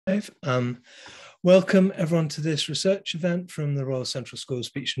Welcome everyone to this research event from the Royal Central School of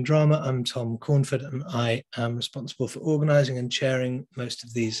Speech and Drama. I'm Tom Cornford and I am responsible for organising and chairing most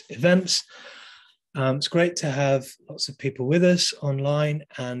of these events. It's great to have lots of people with us online,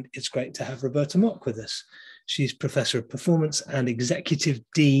 and it's great to have Roberta Mock with us. She's Professor of Performance and Executive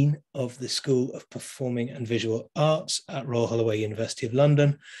Dean of the School of Performing and Visual Arts at Royal Holloway, University of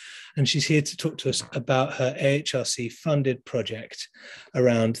London. And she's here to talk to us about her AHRC-funded project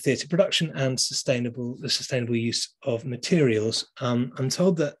around theatre production and the sustainable use of materials. I'm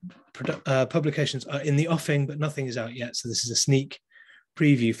told that publications are in the offing, but nothing is out yet. So this is a sneak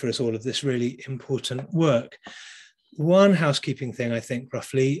preview for us all of this really important work. One housekeeping thing, I think,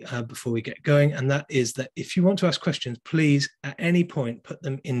 roughly, before we get going, and that is that if you want to ask questions, please, at any point, put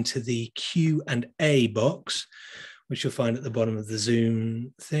them into the Q&A box, which you'll find at the bottom of the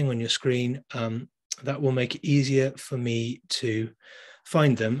Zoom thing on your screen. That will make it easier for me to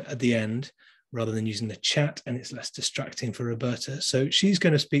find them at the end, rather than using the chat, and it's less distracting for Roberta. So she's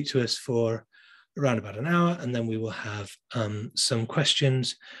going to speak to us for around about an hour, and then we will have some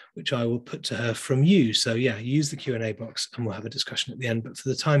questions which I will put to her from you. So yeah, use the Q&A box and we'll have a discussion at the end. But for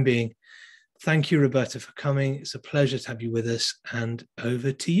the time being, thank you, Roberta, for coming. It's a pleasure to have you with us, and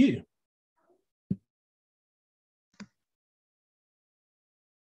over to you.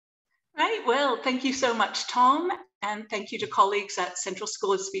 Right, well, thank you so much, Tom, and thank you to colleagues at Central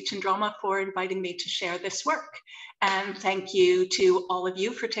School of Speech and Drama for inviting me to share this work. And thank you to all of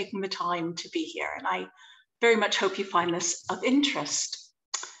you for taking the time to be here. And I very much hope you find this of interest.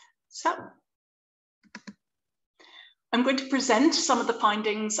 So I'm going to present some of the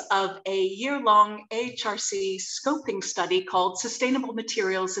findings of a year-long AHRC scoping study called Sustainable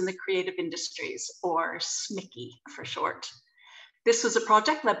Materials in the Creative Industries, or SMICI for short. This was a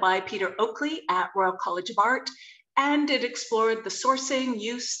project led by Peter Oakley at Royal College of Art, and it explored the sourcing,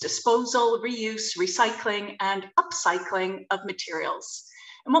 use, disposal, reuse, recycling, and upcycling of materials.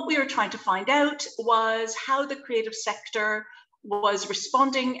 And what we were trying to find out was how the creative sector was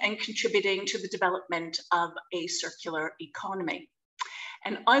responding and contributing to the development of a circular economy.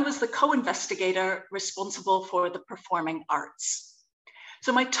 And I was the co-investigator responsible for the performing arts.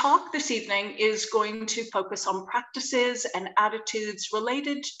 So my talk this evening is going to focus on practices and attitudes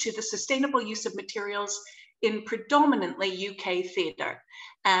related to the sustainable use of materials in predominantly UK theatre.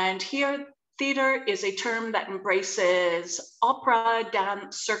 And here, theatre is a term that embraces opera,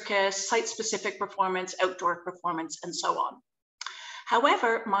 dance, circus, site-specific performance, outdoor performance, and so on.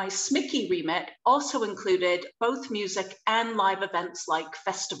 However, my SMICI remit also included both music and live events like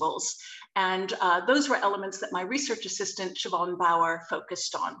festivals. And those were elements that my research assistant, Siobhan Bauer,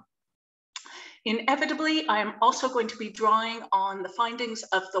 focused on. Inevitably, I am also going to be drawing on the findings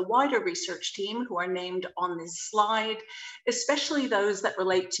of the wider research team who are named on this slide, especially those that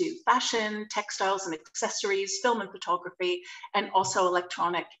relate to fashion, textiles and accessories, film and photography, and also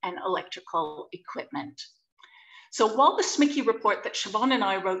electronic and electrical equipment. So while the SMICI report that Siobhan and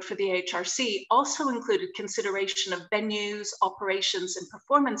I wrote for the AHRC also included consideration of venues, operations, and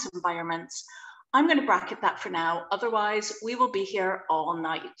performance environments, I'm going to bracket that for now. Otherwise, we will be here all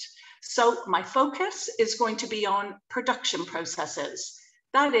night. So my focus is going to be on production processes.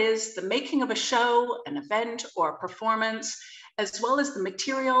 That is the making of a show, an event, or a performance, as well as the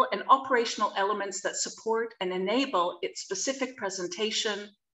material and operational elements that support and enable its specific presentation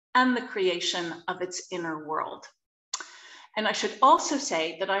and the creation of its inner world. And I should also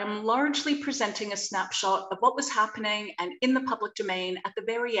say that I am largely presenting a snapshot of what was happening and in the public domain at the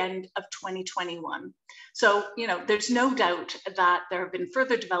very end of 2021. So, there's no doubt that there have been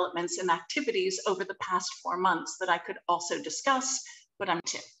further developments and activities over the past 4 months that I could also discuss, but I'm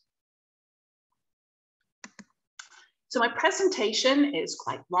too. So my presentation is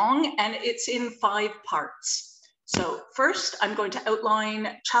quite long and it's in 5 parts. So first, I'm going to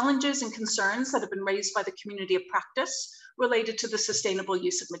outline challenges and concerns that have been raised by the community of practice related to the sustainable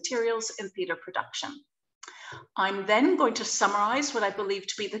use of materials in theatre production. I'm then going to summarize what I believe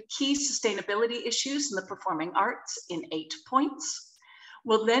to be the key sustainability issues in the performing arts in 8 points.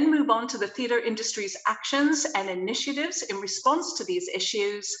 We'll then move on to the theatre industry's actions and initiatives in response to these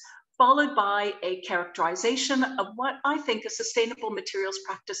issues, followed by a characterization of what I think a sustainable materials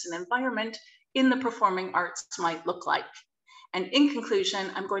practice and environment in the performing arts might look like. And in conclusion,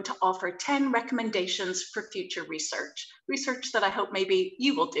 I'm going to offer 10 recommendations for future research that I hope maybe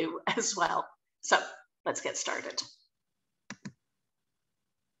you will do as well. So let's get started.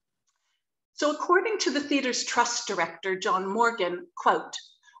 So according to the theatre's trust director, John Morgan, quote,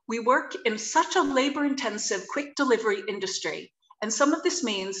 "We work in such a labor-intensive, quick delivery industry, and some of this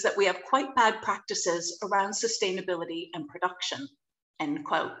means that we have quite bad practices around sustainability and production," end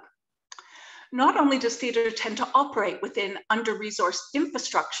quote. Not only does theatre tend to operate within under-resourced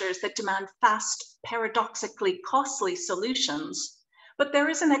infrastructures that demand fast, paradoxically costly solutions, but there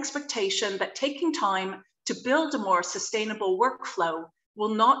is an expectation that taking time to build a more sustainable workflow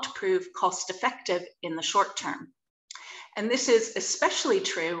will not prove cost-effective in the short term. And this is especially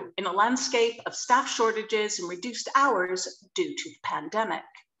true in a landscape of staff shortages and reduced hours due to the pandemic.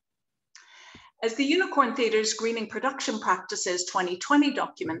 As the Unicorn Theatre's Greening Production Practices 2020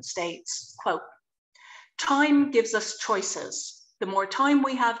 document states, quote, "Time gives us choices. The more time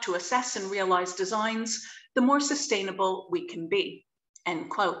we have to assess and realize designs, the more sustainable we can be,"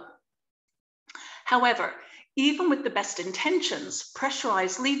 end quote. However, even with the best intentions,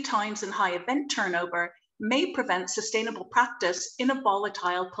 pressurized lead times and high event turnover may prevent sustainable practice in a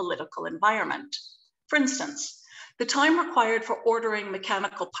volatile political environment. For instance, the time required for ordering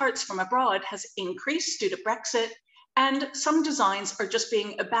mechanical parts from abroad has increased due to Brexit, and some designs are just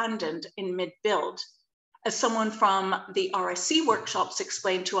being abandoned in mid-build. As someone from the RSC workshops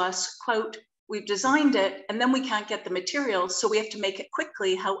explained to us, quote, "We've designed it and then we can't get the materials, so we have to make it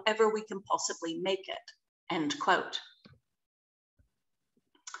quickly however we can possibly make it," end quote.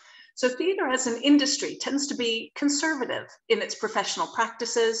 So theatre as an industry tends to be conservative in its professional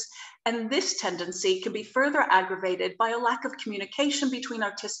practices, and this tendency can be further aggravated by a lack of communication between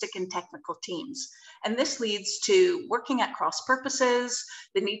artistic and technical teams. And this leads to working at cross purposes,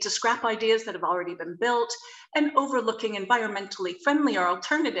 the need to scrap ideas that have already been built, and overlooking environmentally friendlier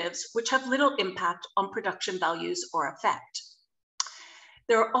alternatives which have little impact on production values or effect.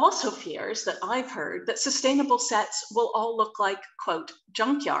 There are also fears that I've heard that sustainable sets will all look like, quote,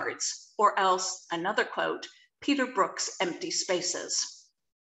 "junkyards," or else, another quote, "Peter Brook's empty spaces."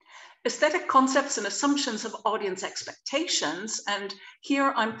 Aesthetic concepts and assumptions of audience expectations, and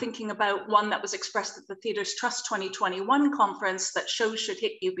here I'm thinking about one that was expressed at the Theatre's Trust 2021 conference, that shows should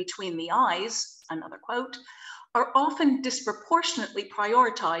hit you between the eyes, another quote, are often disproportionately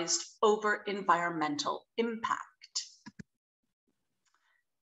prioritized over environmental impact.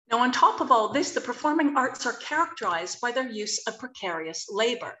 Now, on top of all this, the performing arts are characterized by their use of precarious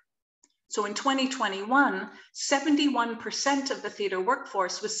labor. So in 2021, 71% of the theatre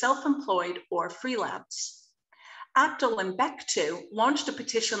workforce was self-employed or freelance. Abdul and Bektu launched a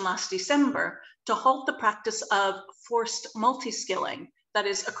petition last December to halt the practice of forced multi-skilling, that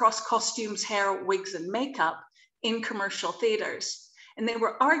is across costumes, hair, wigs, and makeup in commercial theatres. And they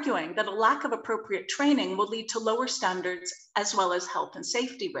were arguing that a lack of appropriate training will lead to lower standards as well as health and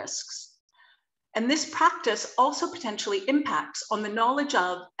safety risks. And this practice also potentially impacts on the knowledge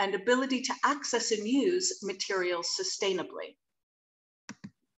of and ability to access and use materials sustainably.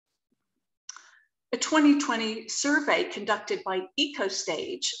 A 2020 survey conducted by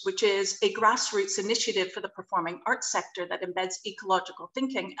EcoStage, which is a grassroots initiative for the performing arts sector that embeds ecological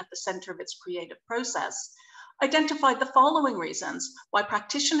thinking at the center of its creative process, identified the following reasons why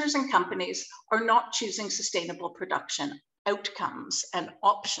practitioners and companies are not choosing sustainable production outcomes and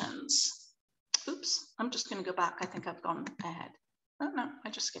options. Oops, I'm just going to go back. I think I've gone ahead. Oh, no,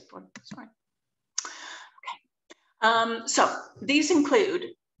 I just skipped one. Sorry. Okay. So these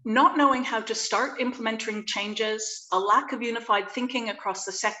include not knowing how to start implementing changes, a lack of unified thinking across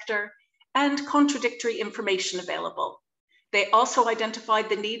the sector, and contradictory information available. They also identified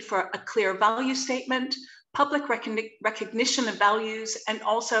the need for a clear value statement, public recognition of values, and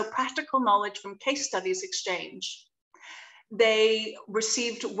also practical knowledge from case studies exchange. They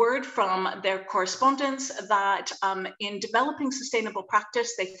received word from their correspondents that in developing sustainable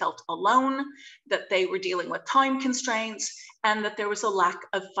practice, they felt alone, that they were dealing with time constraints, and that there was a lack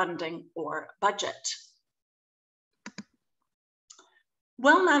of funding or budget.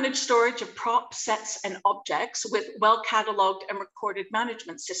 Well-managed storage of props, sets, and objects with well-cataloged and recorded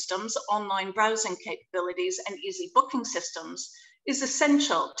management systems, online browsing capabilities, and easy booking systems is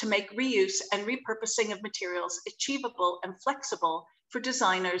essential to make reuse and repurposing of materials achievable and flexible for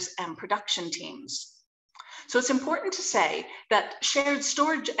designers and production teams. So it's important to say that shared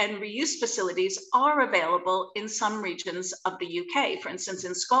storage and reuse facilities are available in some regions of the UK, for instance,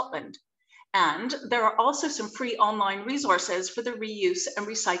 in Scotland. And there are also some free online resources for the reuse and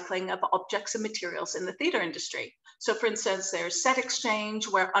recycling of objects and materials in the theatre industry. So for instance, there's Set Exchange,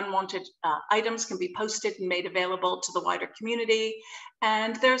 where unwanted items can be posted and made available to the wider community.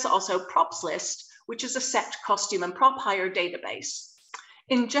 And there's also Props List, which is a set costume and prop hire database.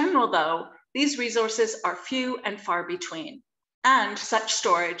 In general, though, these resources are few and far between. And such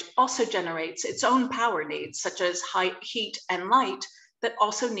storage also generates its own power needs, such as high heat and light, that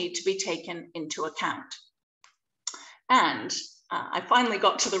also need to be taken into account. And I finally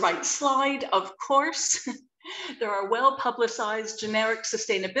got to the right slide, of course. There are well-publicized generic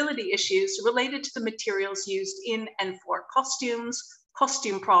sustainability issues related to the materials used in and for costumes,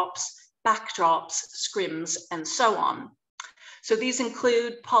 costume props, backdrops, scrims, and so on. So these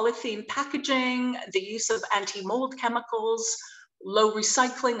include polythene packaging, the use of anti-mold chemicals, low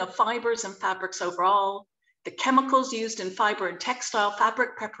recycling of fibers and fabrics overall, the chemicals used in fiber and textile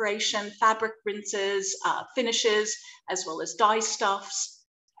fabric preparation, fabric rinses, finishes, as well as dye stuffs,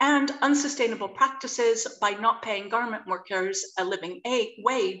 and unsustainable practices by not paying garment workers a living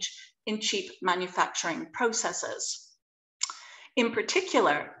wage in cheap manufacturing processes. In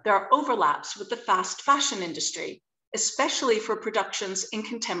particular, there are overlaps with the fast fashion industry, especially for productions in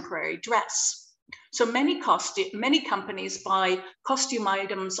contemporary dress. So many companies buy costume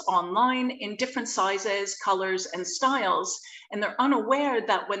items online in different sizes, colors, and styles, and they're unaware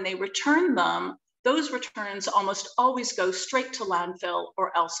that when they return them, those returns almost always go straight to landfill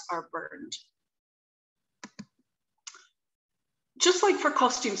or else are burned. Just like for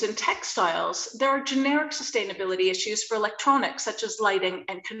costumes and textiles, there are generic sustainability issues for electronics, such as lighting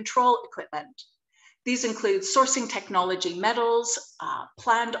and control equipment. These include sourcing technology metals,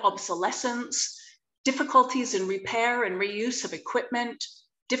 planned obsolescence, difficulties in repair and reuse of equipment,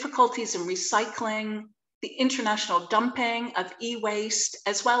 difficulties in recycling, the international dumping of e-waste,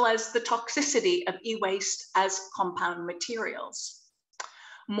 as well as the toxicity of e-waste as compound materials.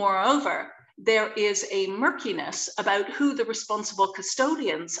 Moreover, there is a murkiness about who the responsible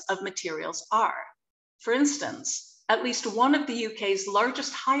custodians of materials are. For instance, at least one of the UK's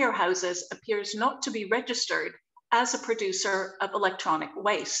largest hire houses appears not to be registered as a producer of electronic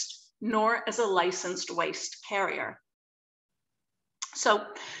waste, nor as a licensed waste carrier. So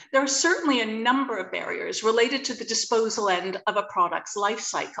there are certainly a number of barriers related to the disposal end of a product's life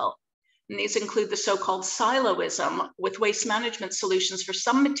cycle. And these include the so-called siloism, with waste management solutions for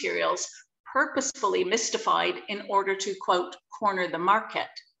some materials purposefully mystified in order to, quote, corner the market.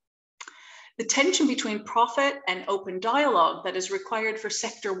 The tension between profit and open dialogue that is required for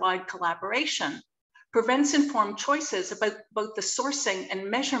sector-wide collaboration prevents informed choices about both the sourcing and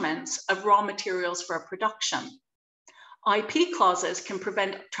measurements of raw materials for a production. IP clauses can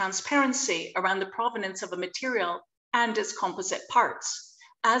prevent transparency around the provenance of a material and its composite parts,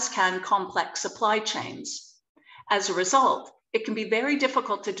 as can complex supply chains. As a result, it can be very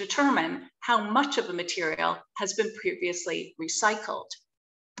difficult to determine how much of a material has been previously recycled.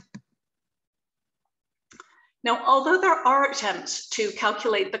 Now, although there are attempts to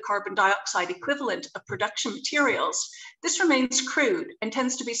calculate the carbon dioxide equivalent of production materials, this remains crude and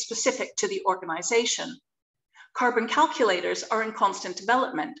tends to be specific to the organization. Carbon calculators are in constant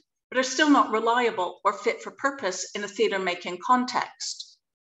development, but are still not reliable or fit for purpose in a theatre-making context.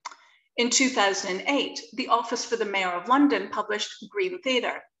 In 2008, the Office for the Mayor of London published Green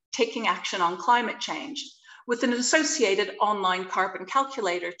Theatre, Taking Action on Climate Change, with an associated online carbon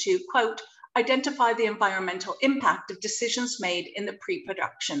calculator to, quote, identify the environmental impact of decisions made in the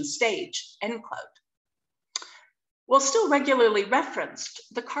pre-production stage, end quote. While still regularly referenced,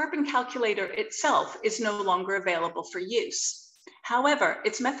 the carbon calculator itself is no longer available for use. However,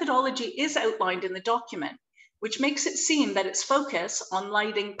 its methodology is outlined in the document, which makes it seem that its focus on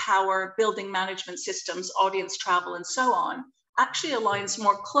lighting, power, building management systems, audience travel, and so on, actually aligns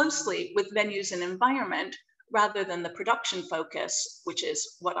more closely with venues and environment rather than the production focus, which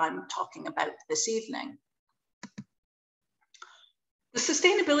is what I'm talking about this evening. The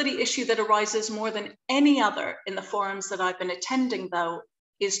sustainability issue that arises more than any other in the forums that I've been attending, though,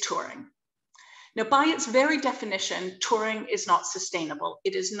 is touring. Now, by its very definition, touring is not sustainable.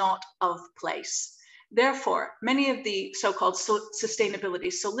 It is not of place. Therefore, many of the so-called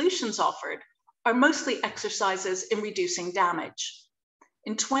sustainability solutions offered are mostly exercises in reducing damage.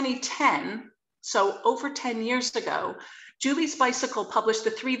 In 2010, so over 10 years ago, Julie's Bicycle published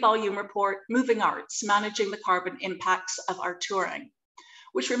the 3-volume report, Moving Arts, Managing the Carbon Impacts of Our Touring,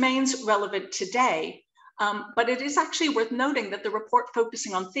 which remains relevant today. But it is actually worth noting that the report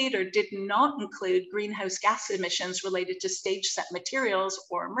focusing on theatre did not include greenhouse gas emissions related to stage set materials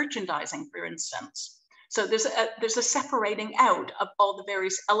or merchandising, for instance. So there's a separating out of all the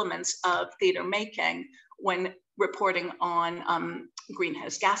various elements of theatre making when reporting on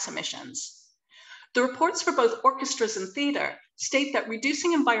greenhouse gas emissions. The reports for both orchestras and theatre state that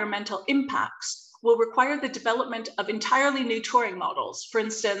reducing environmental impacts will require the development of entirely new touring models. For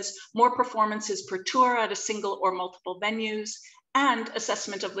instance, more performances per tour at a single or multiple venues, and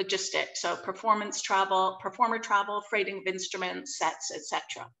assessment of logistics, so performer travel, freighting of instruments, sets,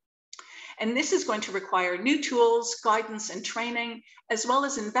 etc. And this is going to require new tools, guidance and training, as well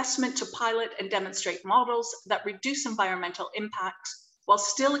as investment to pilot and demonstrate models that reduce environmental impacts while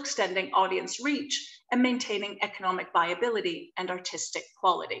still extending audience reach and maintaining economic viability and artistic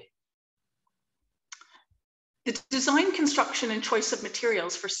quality. The design, construction, and choice of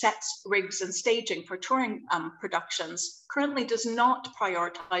materials for sets, rigs, and staging for touring productions currently does not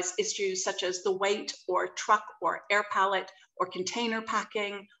prioritize issues such as the weight or truck or air pallet or container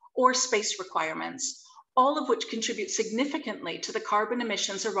packing or space requirements, all of which contribute significantly to the carbon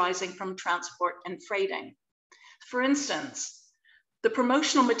emissions arising from transport and freighting. For instance, the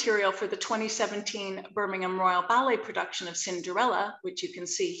promotional material for the 2017 Birmingham Royal Ballet production of Cinderella, which you can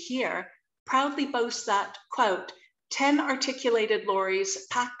see here, proudly boasts that, quote, 10 articulated lorries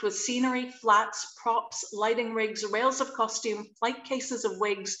packed with scenery, flats, props, lighting rigs, rails of costume, flight cases of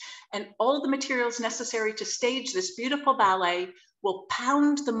wigs, and all the materials necessary to stage this beautiful ballet will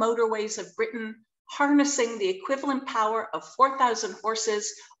pound the motorways of Britain, harnessing the equivalent power of 4,000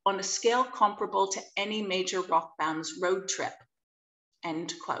 horses on a scale comparable to any major rock band's road trip,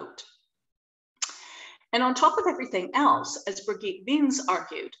 end quote. And on top of everything else, as Brigitte Wiens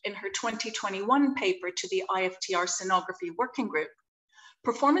argued in her 2021 paper to the IFTR Scenography Working Group,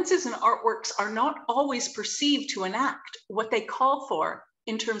 performances and artworks are not always perceived to enact what they call for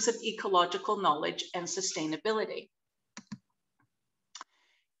in terms of ecological knowledge and sustainability.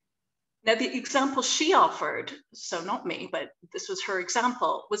 Now, the example she offered, so not me, but this was her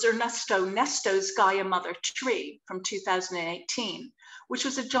example, was Ernesto Nesto's Gaia Mother Tree from 2018, which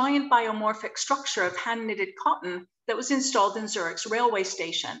was a giant biomorphic structure of hand-knitted cotton that was installed in Zurich's railway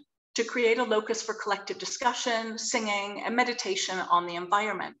station to create a locus for collective discussion, singing, and meditation on the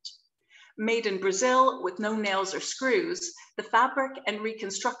environment. Made in Brazil with no nails or screws, the fabric and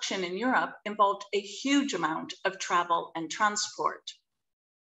reconstruction in Europe involved a huge amount of travel and transport.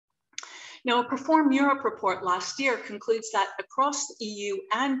 Now, a Perform Europe report last year concludes that across the EU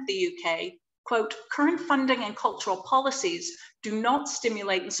and the UK, quote, current funding and cultural policies do not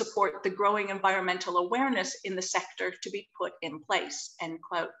stimulate and support the growing environmental awareness in the sector to be put in place, end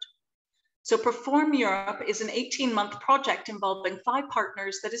quote. So Perform Europe is an 18-month project involving 5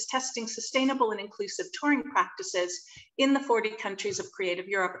 partners that is testing sustainable and inclusive touring practices in the 40 countries of Creative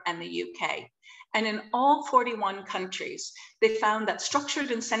Europe and the UK. And in all 41 countries, they found that structured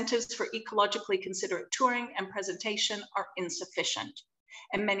incentives for ecologically considerate touring and presentation are insufficient.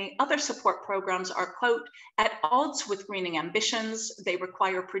 And many other support programs are, quote, at odds with greening ambitions. They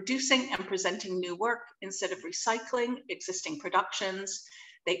require producing and presenting new work instead of recycling existing productions.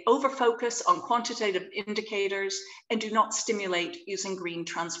 They overfocus on quantitative indicators and do not stimulate using green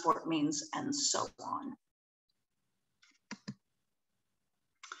transport means, and so on.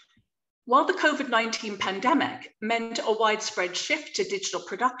 While the COVID-19 pandemic meant a widespread shift to digital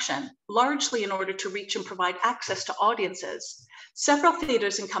production, largely in order to reach and provide access to audiences, several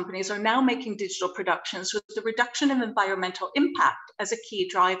theaters and companies are now making digital productions with the reduction of environmental impact as a key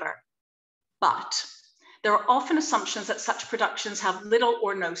driver. But there are often assumptions that such productions have little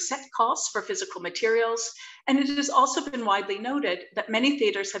or no set costs for physical materials, and it has also been widely noted that many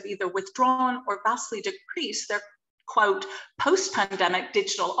theaters have either withdrawn or vastly decreased their, quote, post-pandemic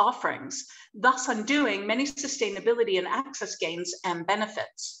digital offerings, thus undoing many sustainability and access gains and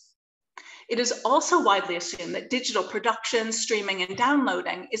benefits. It is also widely assumed that digital production, streaming, and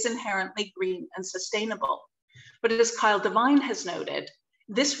downloading is inherently green and sustainable. But as Kyle Devine has noted,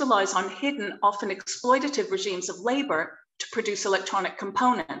 this relies on hidden, often exploitative regimes of labor to produce electronic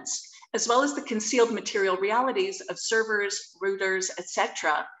components, as well as the concealed material realities of servers, routers,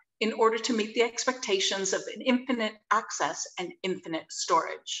 etc., in order to meet the expectations of an infinite access and infinite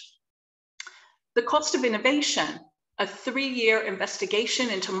storage. The cost of innovation, a 3-year investigation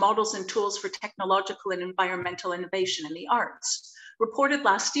into models and tools for technological and environmental innovation in the arts, reported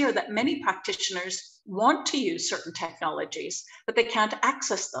last year that many practitioners want to use certain technologies, but they can't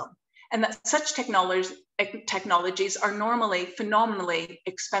access them, and that such technologies are normally phenomenally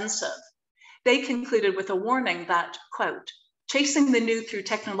expensive. They concluded with a warning that, quote, chasing the new through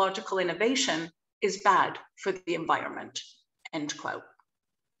technological innovation is bad for the environment, end quote.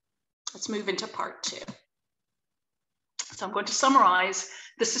 Let's move into part 2. So I'm going to summarize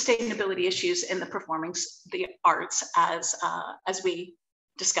the sustainability issues in the performing the arts as we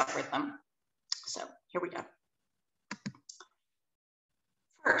discovered them. So here we go.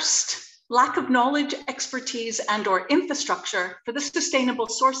 First, lack of knowledge, expertise, and/or infrastructure for the sustainable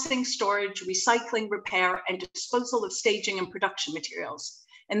sourcing, storage, recycling, repair, and disposal of staging and production materials.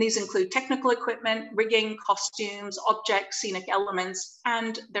 And these include technical equipment, rigging, costumes, objects, scenic elements,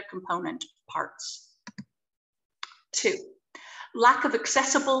 and their component parts. 2, lack of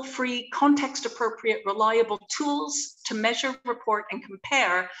accessible, free, context-appropriate, reliable tools to measure, report, and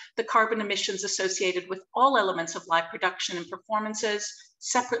compare the carbon emissions associated with all elements of live production and performances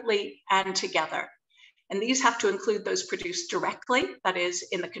separately and together. And these have to include those produced directly, that is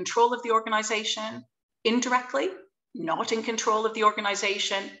in the control of the organization, indirectly, not in control of the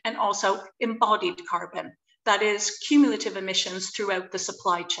organization, and also embodied carbon, that is cumulative emissions throughout the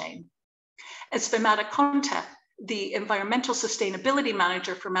supply chain. As Vimata Conte, the environmental sustainability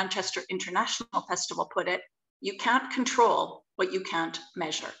manager for Manchester International Festival, put it, you can't control what you can't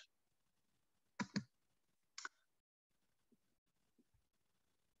measure.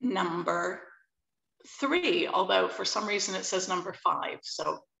 Number 3, although for some reason it says number 5,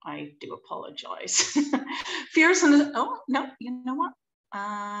 so I do apologize. Fears and, oh, no, you know what?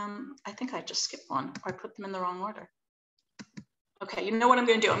 I think I just skipped one, or I put them in the wrong order. Okay, you know what I'm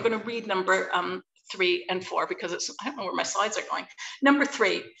going to do? I'm going to read number 3 and 4 because I don't know where my slides are going. Number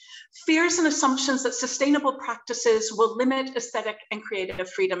 3, fears and assumptions that sustainable practices will limit aesthetic and creative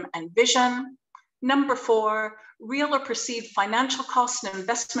freedom and vision. Number 4, real or perceived financial costs and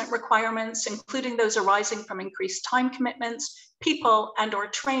investment requirements, including those arising from increased time commitments, people and/or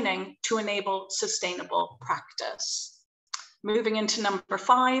training to enable sustainable practice. Moving into number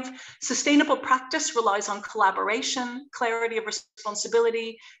 5, sustainable practice relies on collaboration, clarity of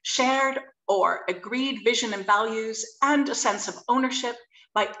responsibility, shared or agreed vision and values, and a sense of ownership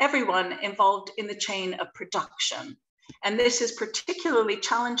by everyone involved in the chain of production. And this is particularly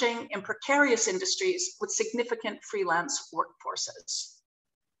challenging in precarious industries with significant freelance workforces.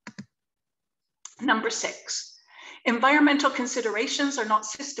 Number 6, environmental considerations are not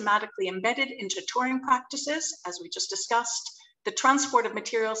systematically embedded into touring practices, as we just discussed, the transport of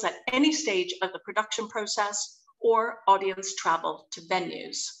materials at any stage of the production process, or audience travel to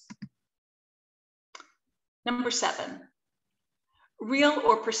venues. Number 7, real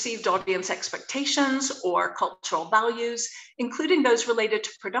or perceived audience expectations or cultural values, including those related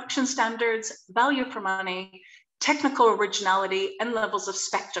to production standards, value for money, technical originality, and levels of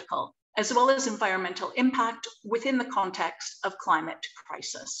spectacle, as well as environmental impact within the context of climate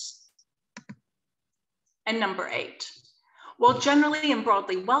crisis. And number 8, while generally and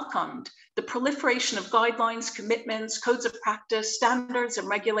broadly welcomed, the proliferation of guidelines, commitments, codes of practice, standards, and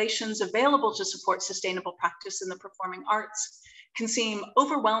regulations available to support sustainable practice in the performing arts can seem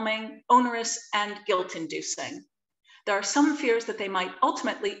overwhelming, onerous, and guilt-inducing. There are some fears that they might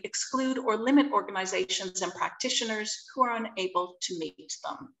ultimately exclude or limit organizations and practitioners who are unable to meet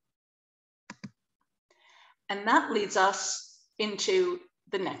them. And that leads us into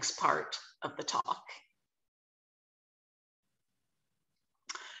the next part of the talk.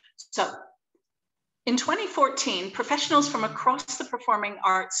 So, in 2014, professionals from across the performing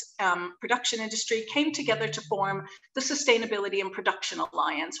arts production industry came together to form the Sustainability and Production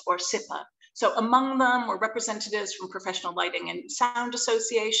Alliance, or SIPA. So among them were representatives from Professional Lighting and Sound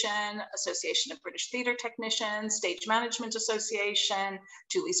Association, Association of British Theatre Technicians, Stage Management Association,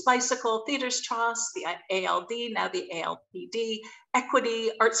 Julie's Bicycle, Theatres Trust, the ALD, now the ALPD, Equity,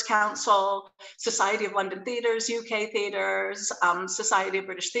 Arts Council, Society of London Theatres, UK Theatres, Society of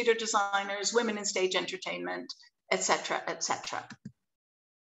British Theatre Designers, Women in Stage Entertainment, etc., etc.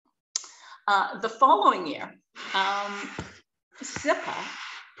 The following year, SIPA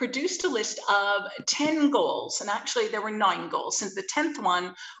produced a list of 10 goals, and actually there were 9 goals, since the 10th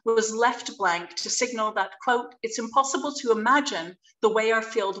one was left blank to signal that, quote, it's impossible to imagine the way our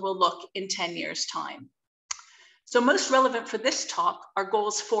field will look in 10 years' time. So most relevant for this talk are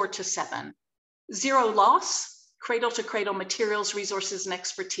goals 4 to 7. 0 loss, cradle-to-cradle materials, resources, and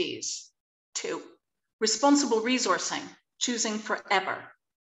expertise. 2, responsible resourcing, choosing forever.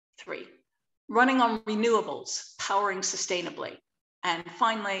 3, running on renewables, powering sustainably. And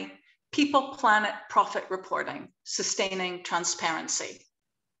finally, people, planet, profit reporting, sustaining transparency.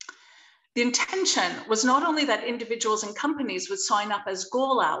 The intention was not only that individuals and companies would sign up as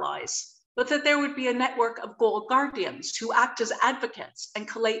goal allies, but that there would be a network of goal guardians who act as advocates and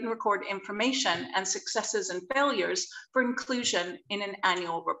collate and record information and successes and failures for inclusion in an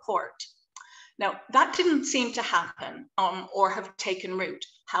annual report. Now, that didn't seem to happen or have taken root.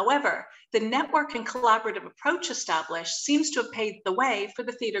 However, the network and collaborative approach established seems to have paved the way for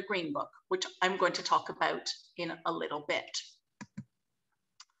the Theatre Green Book, which I'm going to talk about in a little bit.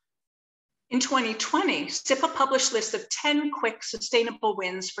 In 2020, SIPA published a list of 10 quick sustainable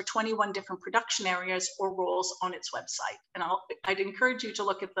wins for 21 different production areas or roles on its website. And I'd encourage you to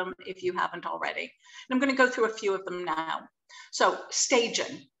look at them if you haven't already. And I'm going to go through a few of them now. So,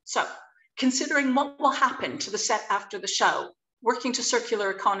 staging. So, considering what will happen to the set after the show, working to circular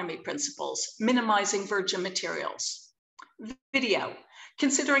economy principles, minimizing virgin materials. Video,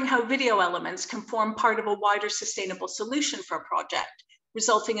 considering how video elements can form part of a wider sustainable solution for a project,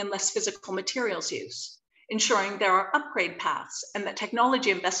 resulting in less physical materials use. ensuring there are upgrade paths and that technology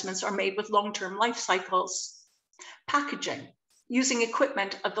investments are made with long-term life cycles. Packaging, using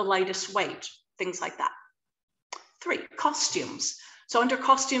equipment of the lightest weight, things like that. 3, costumes. So under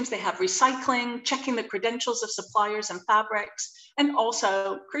costumes, they have recycling, checking the credentials of suppliers and fabrics, and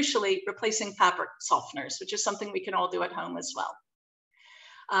also, crucially, replacing fabric softeners, which is something we can all do at home as well.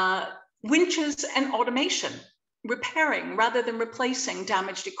 Winches and automation, repairing rather than replacing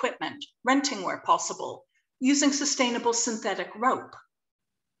damaged equipment, renting where possible, using sustainable synthetic rope.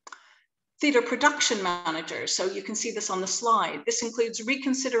 Theatre production managers, so you can see this on the slide. This includes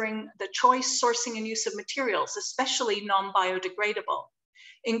reconsidering the choice, sourcing, and use of materials, especially non-biodegradable,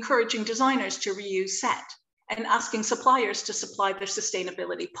 encouraging designers to reuse set, and asking suppliers to supply their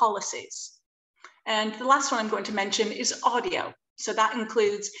sustainability policies. And the last one I'm going to mention is audio. So that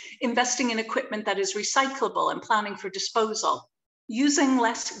includes investing in equipment that is recyclable and planning for disposal, using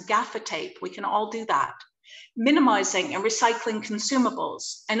less gaffer tape, we can all do that, minimizing and recycling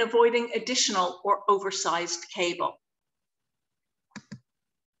consumables, and avoiding additional or oversized cable.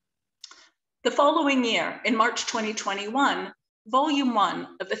 The following year, in March 2021, Volume 1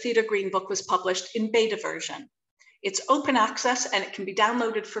 of the Theatre Green Book was published in beta version. It's open access and it can be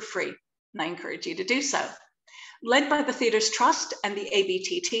downloaded for free, and I encourage you to do so. Led by the Theatres Trust and the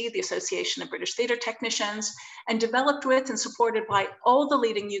ABTT, the Association of British Theatre Technicians, and developed with and supported by all the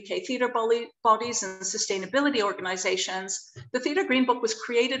leading UK theatre bodies and sustainability organisations, the Theatre Green Book was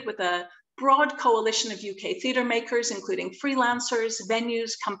created with a broad coalition of UK theatre makers, including freelancers,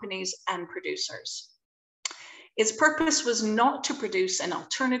 venues, companies, and producers. Its purpose was not to produce an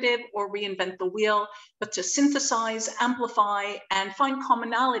alternative or reinvent the wheel, but to synthesize, amplify, and find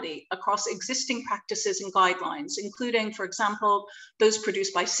commonality across existing practices and guidelines, including, for example, those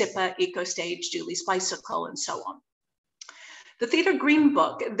produced by SIPA, EcoStage, Julie's Bicycle, and so on. The Theatre Green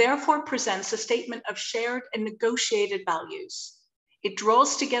Book therefore presents a statement of shared and negotiated values. It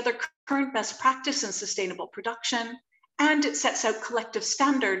draws together current best practice in sustainable production, and it sets out collective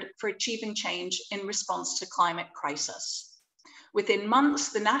standard for achieving change in response to climate crisis. Within months,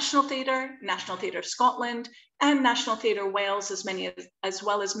 the National Theatre of Scotland, and National Theatre Wales, as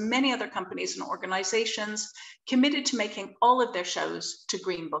well as many other companies and organisations, committed to making all of their shows to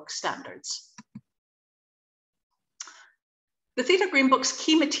Green Book standards. The Theatre Green Book's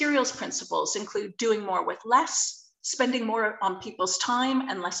key materials principles include doing more with less, spending more on people's time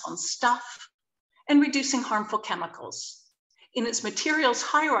and less on stuff, and reducing harmful chemicals. In its materials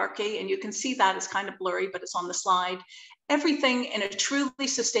hierarchy, and you can see that it's kind of blurry, but it's on the slide, everything in a truly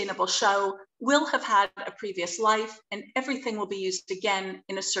sustainable show will have had a previous life, and everything will be used again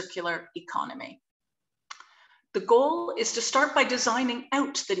in a circular economy. The goal is to start by designing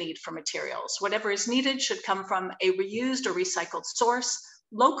out the need for materials. Whatever is needed should come from a reused or recycled source,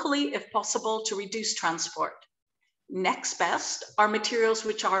 locally if possible, to reduce transport. Next best are materials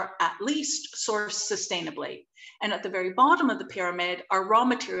which are at least sourced sustainably. And at the very bottom of the pyramid are raw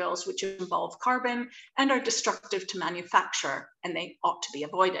materials which involve carbon and are destructive to manufacture, and they ought to be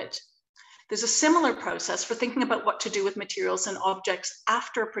avoided. There's a similar process for thinking about what to do with materials and objects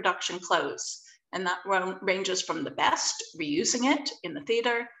after production close. And that ranges from the best, reusing it in the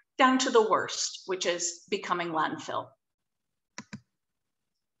theatre, down to the worst, which is becoming landfill.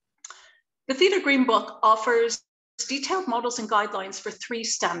 The Theatre Green Book offers detailed models and guidelines for 3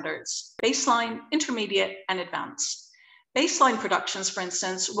 standards: baseline, intermediate, and advanced. Baseline productions, for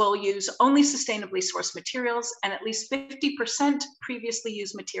instance, will use only sustainably sourced materials and at least 50% previously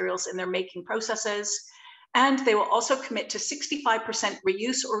used materials in their making processes. And they will also commit to 65%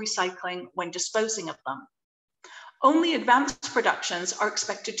 reuse or recycling when disposing of them. Only advanced productions are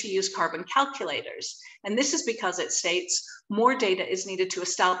expected to use carbon calculators. And this is because it states more data is needed to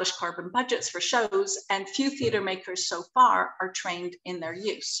establish carbon budgets for shows, and few theatre makers so far are trained in their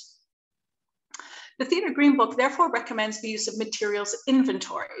use. The Theatre Green Book therefore recommends the use of materials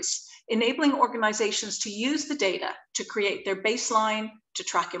inventories, enabling organizations to use the data to create their baseline, to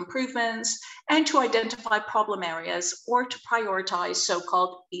track improvements, and to identify problem areas or to prioritize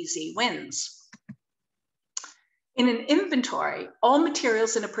so-called easy wins. In an inventory, all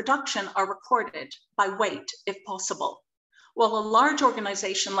materials in a production are recorded by weight if possible. While a large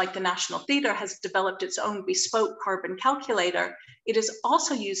organization like the National Theatre has developed its own bespoke carbon calculator, it is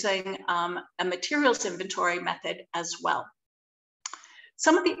also using a materials inventory method as well.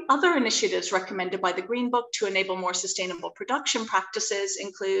 Some of the other initiatives recommended by the Green Book to enable more sustainable production practices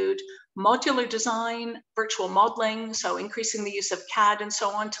include modular design, virtual modeling, so increasing the use of CAD and so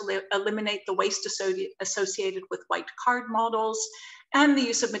on to eliminate the waste associated with white card models, and the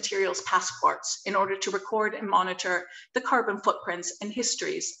use of materials passports in order to record and monitor the carbon footprints and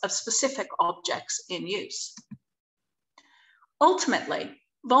histories of specific objects in use. Ultimately,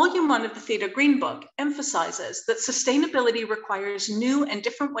 Volume 1 of the Theatre Green Book emphasizes that sustainability requires new and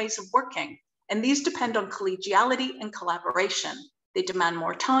different ways of working, and these depend on collegiality and collaboration. They demand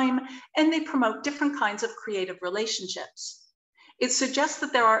more time, and they promote different kinds of creative relationships. It suggests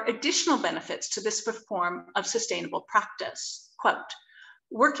that there are additional benefits to this form of sustainable practice. Quote,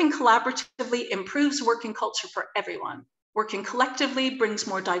 working collaboratively improves working culture for everyone. Working collectively brings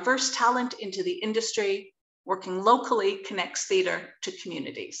more diverse talent into the industry. Working locally connects theatre to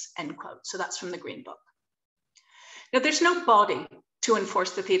communities, end quote. So that's from the Green Book. Now, there's no body to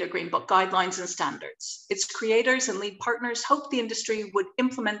enforce the Theatre Green Book guidelines and standards. Its creators and lead partners hope the industry would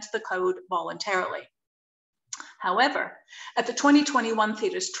implement the code voluntarily. However, at the 2021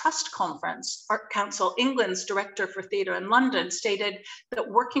 Theatres Trust Conference, Art Council England's Director for Theatre in London stated that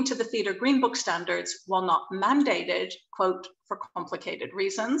working to the Theatre Green Book standards, while not mandated, quote, for complicated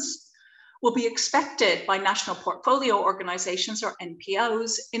reasons, will be expected by national portfolio organizations or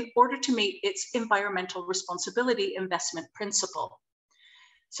NPOs in order to meet its environmental responsibility investment principle.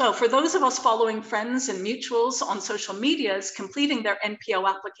 So for those of us following friends and mutuals on social medias completing their NPO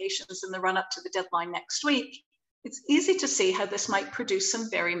applications in the run-up to the deadline next week, it's easy to see how this might produce some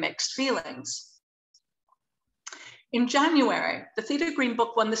very mixed feelings. In January, the Theatre Green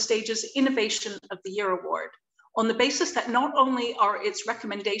Book won the Stage's Innovation of the Year Award on the basis that not only are its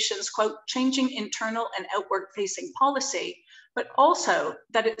recommendations, quote, changing internal and outward-facing policy, but also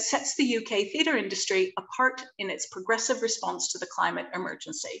that it sets the UK theatre industry apart in its progressive response to the climate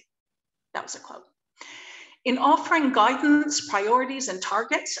emergency. That was a quote. In offering guidance, priorities, and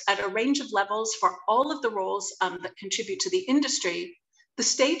targets at a range of levels for all of the roles that contribute to the industry, the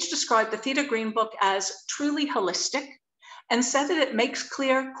Stage described the Theatre Green Book as truly holistic and said that it makes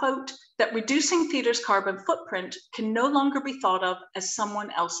clear, quote, that reducing theatre's carbon footprint can no longer be thought of as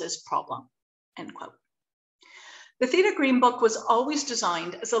someone else's problem, end quote. The Theatre Green Book was always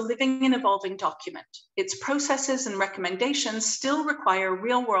designed as a living and evolving document. Its processes and recommendations still require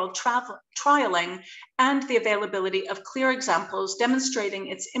real-world trialing and the availability of clear examples demonstrating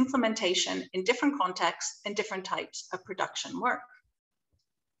its implementation in different contexts and different types of production work.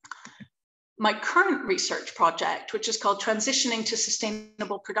 My current research project, which is called Transitioning to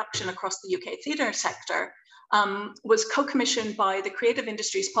Sustainable Production Across the UK Theatre Sector, was co-commissioned by the Creative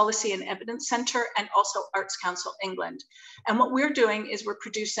Industries Policy and Evidence Centre and also Arts Council England. And what we're doing is we're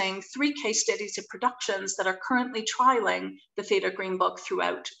producing 3 case studies of productions that are currently trialling the Theatre Green Book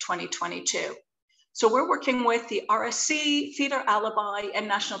throughout 2022. So we're working with the RSC, Theatre Alibi, and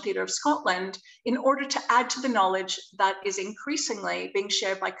National Theatre of Scotland in order to add to the knowledge that is increasingly being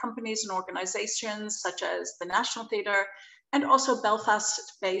shared by companies and organisations such as the National Theatre and also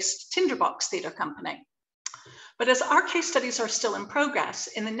Belfast-based Tinderbox Theatre Company. But as our case studies are still in progress,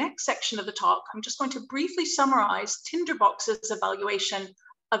 in the next section of the talk, I'm just going to briefly summarise Tinderbox's evaluation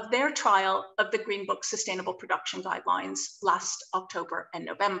of their trial of the Green Book Sustainable Production Guidelines last October and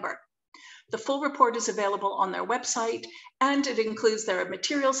November. The full report is available on their website, and it includes their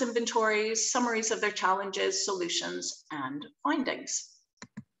materials inventories, summaries of their challenges, solutions, and findings.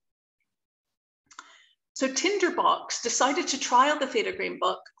 So Tinderbox decided to trial the Theatre Green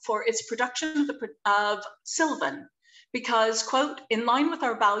Book for its production of Sylvan because, quote, in line with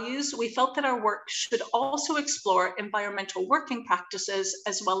our values, we felt that our work should also explore environmental working practices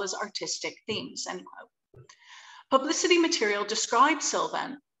as well as artistic themes, end quote. Publicity material described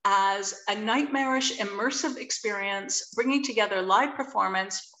Sylvan as a nightmarish immersive experience bringing together live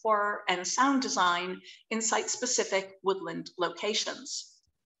performance, horror, and sound design in site-specific woodland locations.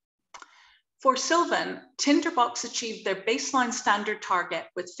 For Sylvan, Tinderbox achieved their baseline standard target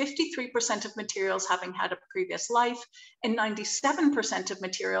with 53% of materials having had a previous life and 97% of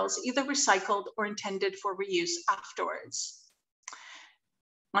materials either recycled or intended for reuse afterwards.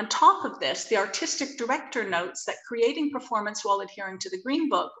 On top of this, the artistic director notes that creating performance while adhering to the Green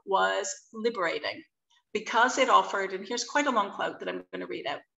Book was liberating because it offered, and here's quite a long quote that I'm going to read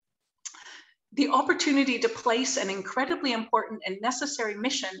out, the opportunity to place an incredibly important and necessary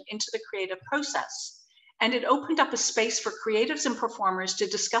mission into the creative process. And it opened up a space for creatives and performers to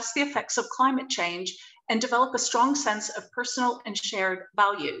discuss the effects of climate change and develop a strong sense of personal and shared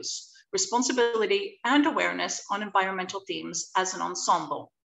values, responsibility, and awareness on environmental themes as an ensemble.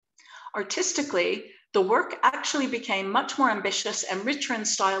 Artistically, the work actually became much more ambitious and richer in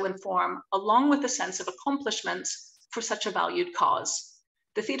style and form, along with a sense of accomplishments for such a valued cause.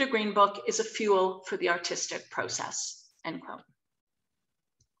 The Theatre Green Book is a fuel for the artistic process, end quote.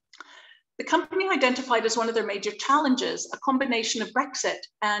 The company identified as one of their major challenges a combination of Brexit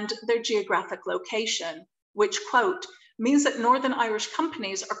and their geographic location, which, quote, means that Northern Irish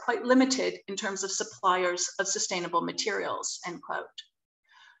companies are quite limited in terms of suppliers of sustainable materials, end quote.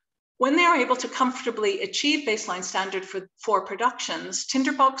 When they are able to comfortably achieve baseline standard for productions,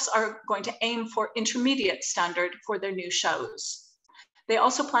 Tinderbox are going to aim for intermediate standard for their new shows. They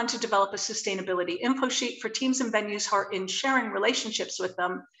also plan to develop a sustainability info sheet for teams and venues who are in sharing relationships with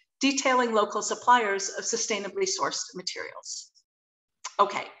them, detailing local suppliers of sustainably sourced materials.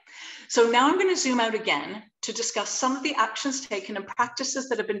 Okay, so now I'm going to zoom out again to discuss some of the actions taken and practices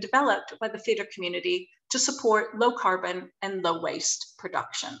that have been developed by the theatre community to support low carbon and low waste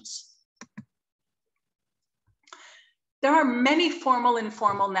productions. There are many formal and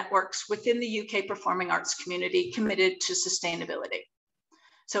informal networks within the UK performing arts community committed to sustainability.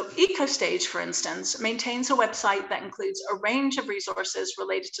 So EcoStage, for instance, maintains a website that includes a range of resources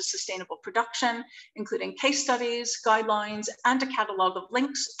related to sustainable production, including case studies, guidelines, and a catalogue of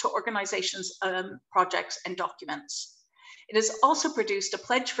links to organizations, projects, and documents. It has also produced a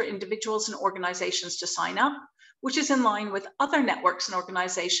pledge for individuals and organizations to sign up, which is in line with other networks and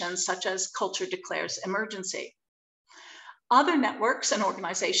organizations such as Culture Declares Emergency. Other networks and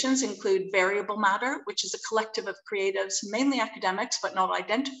organizations include Variable Matter, which is a collective of creatives, mainly academics, but not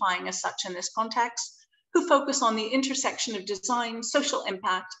identifying as such in this context, who focus on the intersection of design, social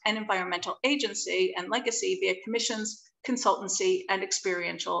impact, and environmental agency and legacy via commissions, consultancy, and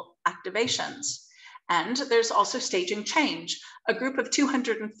experiential activations. And there's also Staging Change, a group of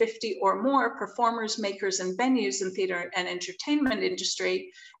 250 or more performers, makers, and venues in theatre and entertainment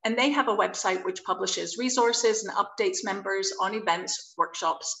industry. And they have a website which publishes resources and updates members on events,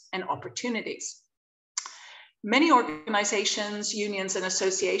 workshops, and opportunities. Many organizations, unions, and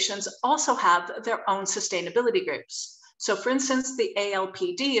associations also have their own sustainability groups. So for instance, the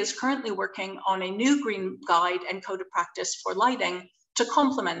ALPD is currently working on a new green guide and code of practice for lighting to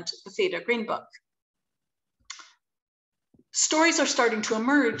complement the Theatre Green Book. Stories are starting to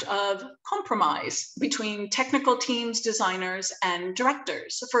emerge of compromise between technical teams, designers, and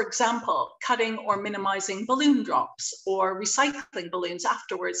directors. For example, cutting or minimizing balloon drops or recycling balloons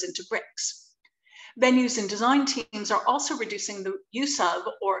afterwards into bricks. Venues and design teams are also reducing the use of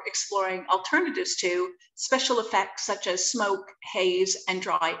or exploring alternatives to special effects such as smoke, haze, and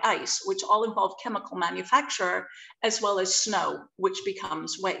dry ice, which all involve chemical manufacture, as well as snow, which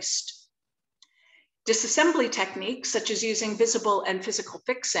becomes waste. Disassembly techniques, such as using visible and physical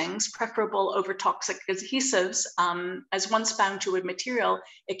fixings, preferable over toxic adhesives, as once bound to a material,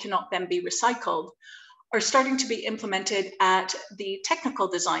 it cannot then be recycled, are starting to be implemented at the technical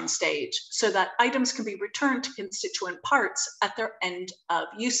design stage so that items can be returned to constituent parts at their end of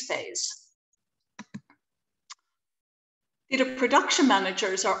use phase. Theatre production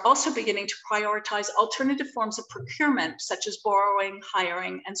managers are also beginning to prioritize alternative forms of procurement, such as borrowing,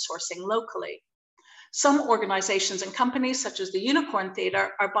 hiring, and sourcing locally. Some organizations and companies, such as the Unicorn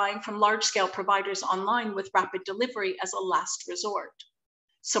Theatre, are buying from large-scale providers online with rapid delivery as a last resort.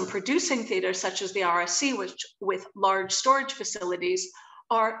 Some producing theatres, such as the RSC, which with large storage facilities,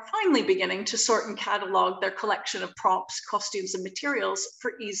 are finally beginning to sort and catalog their collection of props, costumes, and materials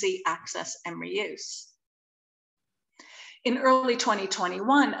for easy access and reuse. In early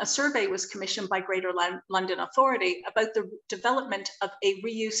 2021, a survey was commissioned by Greater London Authority about the development of a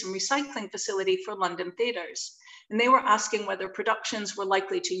reuse and recycling facility for London theatres. And they were asking whether productions were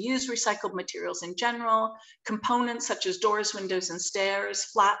likely to use recycled materials in general, components such as doors, windows, and stairs,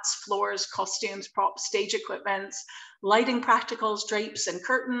 flats, floors, costumes, props, stage equipment, lighting practicals, drapes, and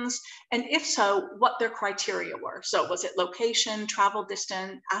curtains, and if so, what their criteria were. So was it location, travel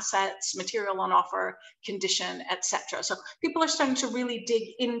distance, assets, material on offer, condition, etc. So people are starting to really dig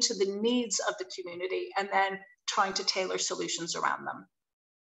into the needs of the community and then trying to tailor solutions around them.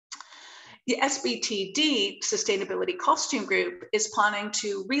 The SBTD Sustainability Costume Group is planning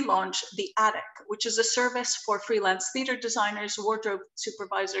to relaunch The Attic, which is a service for freelance theatre designers, wardrobe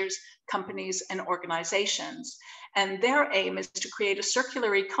supervisors, companies, and organizations. And their aim is to create a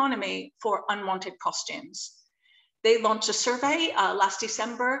circular economy for unwanted costumes. They launched a survey last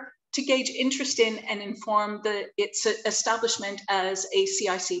December to gauge interest in and inform its establishment as a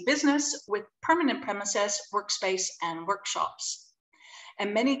CIC business with permanent premises, workspace, and workshops.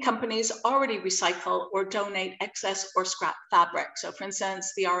 And many companies already recycle or donate excess or scrap fabric. So for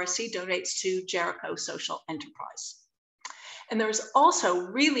instance, the RSC donates to Jericho Social Enterprise. And there's also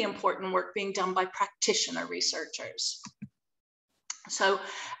really important work being done by practitioner researchers. So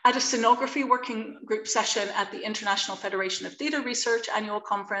at a scenography working group session at the International Federation of Theatre Research annual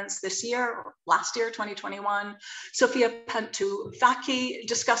conference this year, or last year, 2021, Sofia Pantuvaki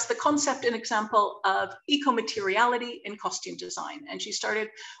discussed the concept and example of eco-materiality in costume design. And she started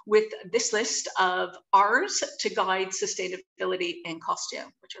with this list of R's to guide sustainability in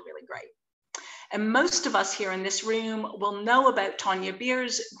costume, which are really great. And most of us here in this room will know about Tanya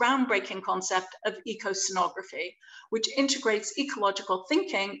Beer's groundbreaking concept of eco-scenography, which integrates ecological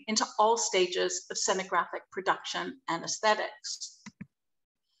thinking into all stages of scenographic production and aesthetics.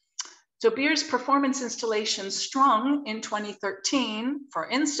 So Beer's performance installation Strong in 2013, for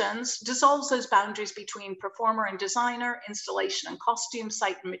instance, dissolves those boundaries between performer and designer, installation and costume,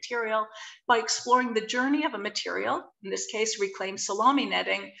 site and material by exploring the journey of a material, in this case, reclaimed salami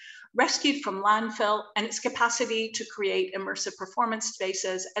netting, rescued from landfill, and its capacity to create immersive performance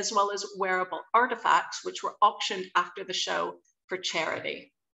spaces, as well as wearable artifacts, which were auctioned after the show for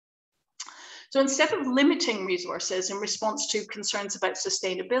charity. So instead of limiting resources in response to concerns about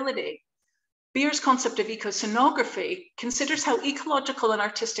sustainability, Beer's concept of eco-scenography considers how ecological and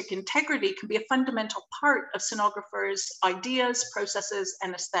artistic integrity can be a fundamental part of scenographers' ideas, processes,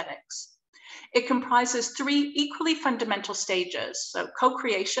 and aesthetics. It comprises 3 equally fundamental stages. So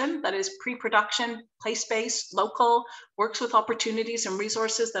co-creation, that is pre-production, place-based, local, works with opportunities and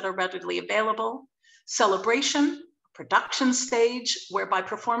resources that are readily available. Celebration, production stage, whereby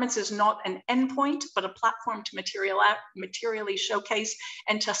performance is not an endpoint, but a platform to materially showcase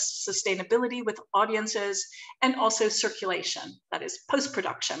and test sustainability with audiences. And also circulation, that is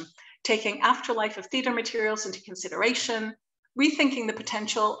post-production, taking afterlife of theater materials into consideration, rethinking the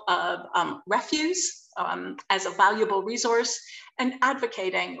potential of refuse as a valuable resource, and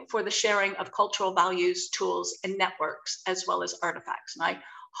advocating for the sharing of cultural values, tools, and networks, as well as artifacts. And I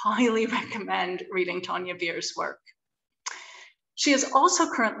highly recommend reading Tanya Beer's work. She is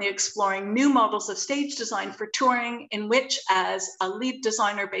also currently exploring new models of stage design for touring, in which, as a lead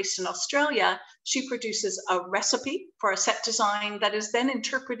designer based in Australia, she produces a recipe for a set design that is then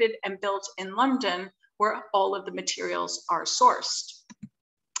interpreted and built in London, where all of the materials are sourced.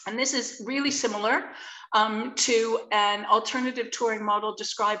 And this is really similar to an alternative touring model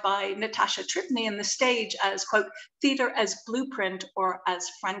described by Natasha Tripney in The Stage as, quote, theater as blueprint or as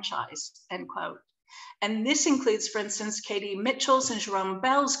franchise, end quote. And this includes, for instance, Katie Mitchell's and Jerome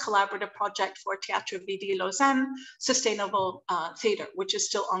Bell's collaborative project for Théâtre Vidi Lausanne, Sustainable Theatre, which is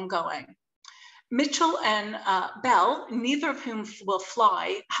still ongoing. Mitchell and Bell, neither of whom will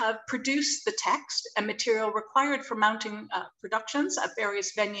fly, have produced the text and material required for mounting productions at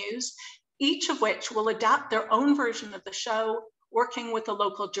various venues, each of which will adapt their own version of the show, working with a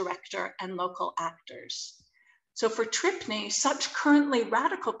local director and local actors. So for Tripney, such currently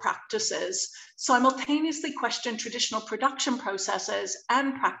radical practices simultaneously question traditional production processes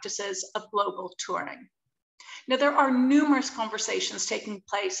and practices of global touring. Now, there are numerous conversations taking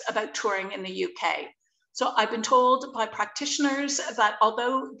place about touring in the UK. So I've been told by practitioners that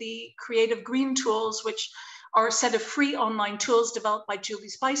although the Creative Green tools, which are a set of free online tools developed by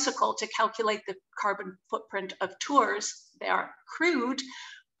Julie's Bicycle to calculate the carbon footprint of tours, they are crude,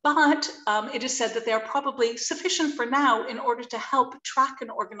 but it is said that they are probably sufficient for now in order to help track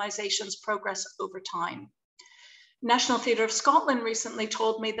an organization's progress over time. National Theatre of Scotland recently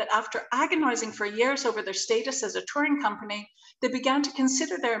told me that after agonizing for years over their status as a touring company, they began to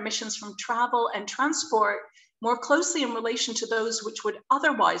consider their emissions from travel and transport more closely in relation to those which would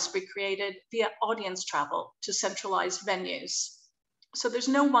otherwise be created via audience travel to centralized venues. So there's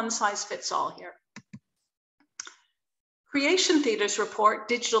no one size fits all here. Creation Theatre's report,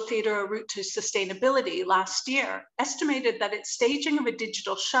 Digital Theatre, A Route to Sustainability, last year estimated that its staging of a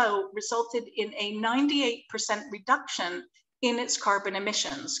digital show resulted in a 98% reduction in its carbon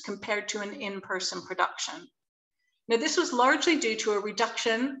emissions compared to an in-person production. Now, this was largely due to a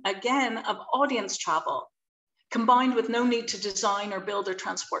reduction, again, of audience travel, combined with no need to design or build or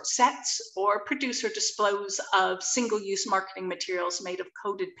transport sets or produce or dispose of single-use marketing materials made of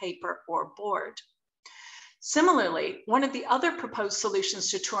coated paper or board. Similarly, one of the other proposed solutions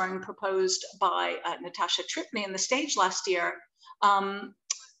to touring proposed by Natasha Tripney in The Stage last year,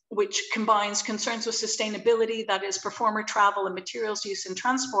 which combines concerns with sustainability, that is performer travel and materials use in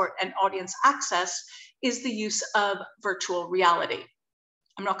transport and audience access, is the use of virtual reality.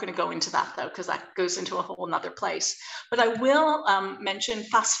 I'm not going to go into that though, because that goes into a whole nother place. But I will mention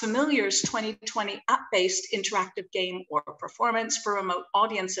Fast Familiar's 2020 app-based interactive game or performance for remote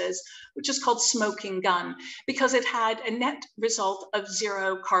audiences, which is called Smoking Gun, because it had a net result of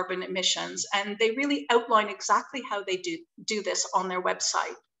 0 carbon emissions. And they really outline exactly how they do this on their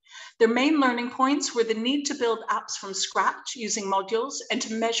website. Their main learning points were the need to build apps from scratch using modules and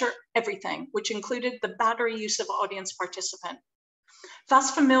to measure everything, which included the battery use of audience participant.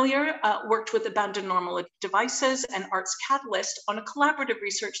 Fast Familiar worked with Abandoned Normal Devices and Arts Catalyst on a collaborative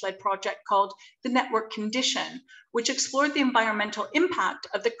research-led project called The Network Condition, which explored the environmental impact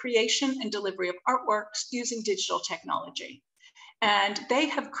of the creation and delivery of artworks using digital technology. And they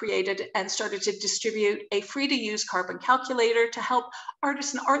have created and started to distribute a free-to-use carbon calculator to help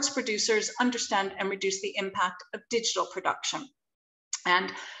artists and arts producers understand and reduce the impact of digital production.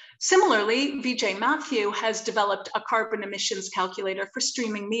 And similarly, Vijay Matthew has developed a carbon emissions calculator for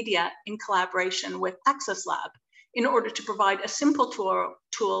streaming media in collaboration with Access Lab in order to provide a simple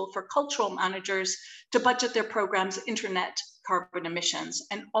tool for cultural managers to budget their program's internet carbon emissions,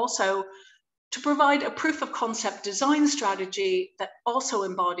 and also to provide a proof of concept design strategy that also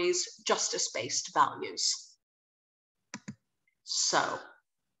embodies justice-based values. So,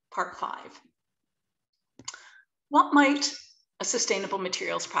 part 5. What might a sustainable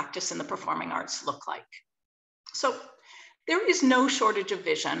materials practice in the performing arts look like? So there is no shortage of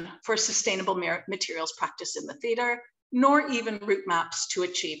vision for a sustainable materials practice in the theatre, nor even route maps to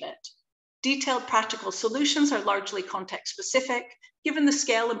achieve it. Detailed practical solutions are largely context specific, given the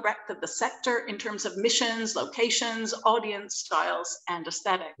scale and breadth of the sector in terms of missions, locations, audience styles, and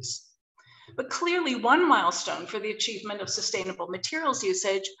aesthetics. But clearly one milestone for the achievement of sustainable materials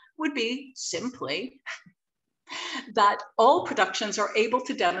usage would be simply that all productions are able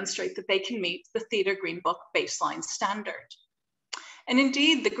to demonstrate that they can meet the Theatre Green Book baseline standard. And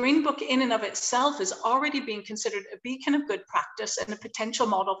indeed, the Green Book in and of itself is already being considered a beacon of good practice and a potential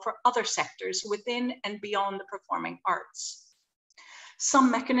model for other sectors within and beyond the performing arts.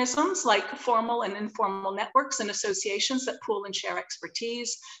 Some mechanisms like formal and informal networks and associations that pool and share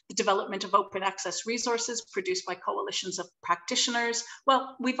expertise, the development of open access resources produced by coalitions of practitioners,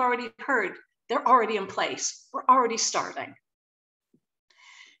 well, we've already heard, they're already in place. We're already starting.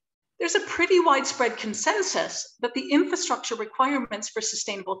 There's a pretty widespread consensus that the infrastructure requirements for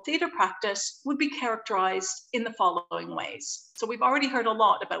sustainable theatre practice would be characterized in the following ways. So we've already heard a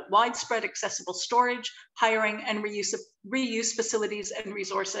lot about widespread accessible storage, hiring, and reuse facilities and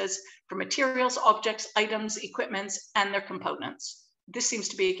resources for materials, objects, items, equipments, and their components. This seems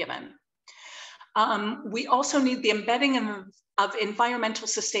to be a given. We also need the embedding of environmental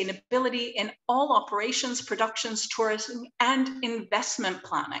sustainability in all operations, productions, tourism, and investment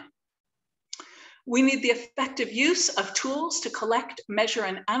planning. We need the effective use of tools to collect, measure,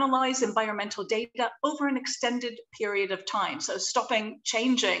 and analyze environmental data over an extended period of time. So stopping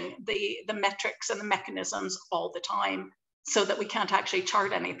changing the metrics and the mechanisms all the time so that we can't actually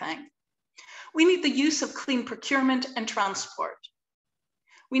chart anything. We need the use of clean procurement and transport.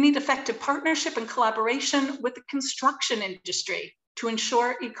 We need effective partnership and collaboration with the construction industry to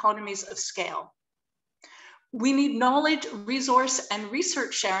ensure economies of scale. We need knowledge, resource, and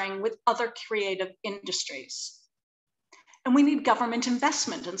research sharing with other creative industries. And we need government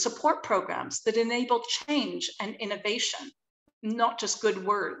investment and support programs that enable change and innovation, not just good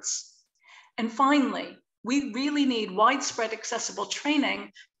words. And finally, we really need widespread accessible training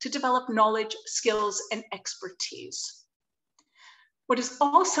to develop knowledge, skills, and expertise. What is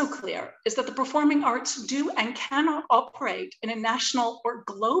also clear is that the performing arts do and cannot operate in a national or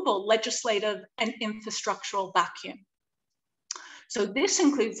global legislative and infrastructural vacuum. So this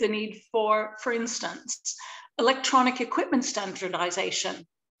includes the need for instance, electronic equipment standardization,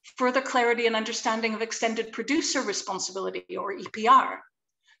 further clarity and understanding of extended producer responsibility or EPR,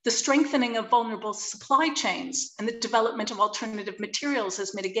 the strengthening of vulnerable supply chains, and the development of alternative materials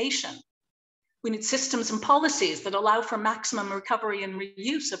as mitigation. We need systems and policies that allow for maximum recovery and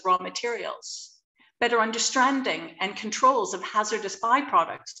reuse of raw materials, better understanding and controls of hazardous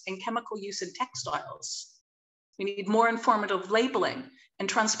byproducts and chemical use in textiles. We need more informative labeling and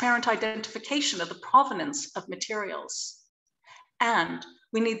transparent identification of the provenance of materials. And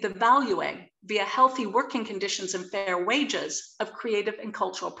we need the valuing via healthy working conditions and fair wages of creative and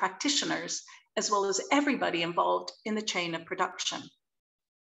cultural practitioners, as well as everybody involved in the chain of production.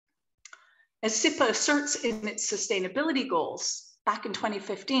 As SIPA asserts in its sustainability goals back in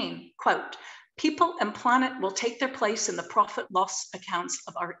 2015, quote, "People and planet will take their place in the profit loss accounts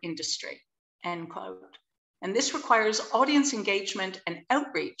of our industry," end quote. And this requires audience engagement and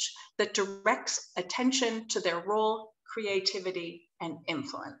outreach that directs attention to their role, creativity, and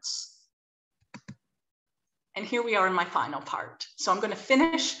influence. And here we are in my final part. So I'm going to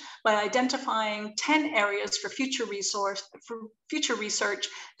finish by identifying 10 areas for future research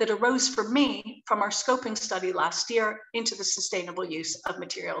that arose for me from our scoping study last year into the sustainable use of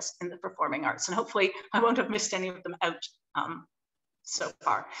materials in the performing arts. And hopefully I won't have missed any of them out so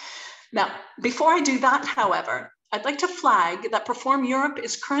far. Now, before I do that, however, I'd like to flag that Perform Europe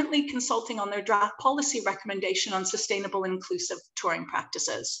is currently consulting on their draft policy recommendation on sustainable inclusive touring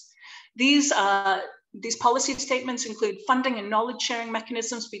practices. These policy statements include funding and knowledge sharing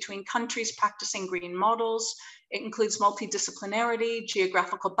mechanisms between countries practicing green models. It includes multidisciplinarity,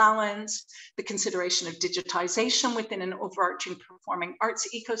 geographical balance, the consideration of digitization within an overarching performing arts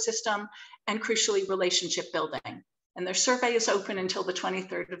ecosystem, and crucially, relationship building. And their survey is open until the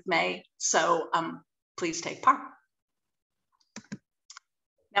 23rd of May, so please take part.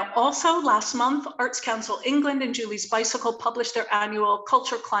 Now, also last month, Arts Council England and Julie's Bicycle published their annual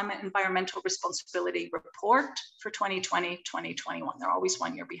Culture, Climate, Environmental Responsibility report for 2020-2021. They're always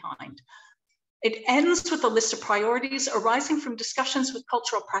 1 year behind. It ends with a list of priorities arising from discussions with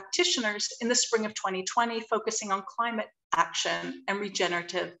cultural practitioners in the spring of 2020, focusing on climate action and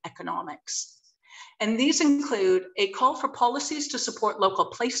regenerative economics. And these include a call for policies to support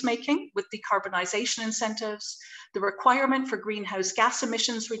local placemaking with decarbonization incentives, the requirement for greenhouse gas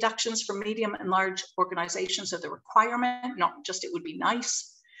emissions reductions for medium and large organizations are the requirement, not just it would be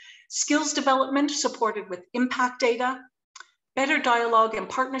nice, skills development supported with impact data, better dialogue and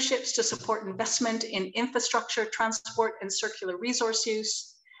partnerships to support investment in infrastructure, transport, and circular resource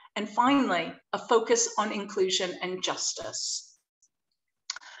use, and finally, a focus on inclusion and justice.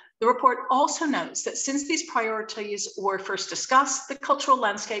 The report also notes that since these priorities were first discussed, the cultural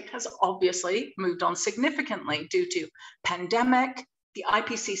landscape has obviously moved on significantly due to pandemic, the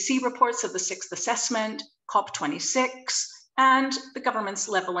IPCC reports of the 6th assessment, COP26, and the government's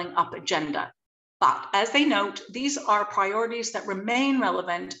levelling up agenda. But as they note, these are priorities that remain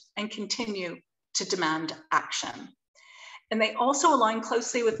relevant and continue to demand action. And they also align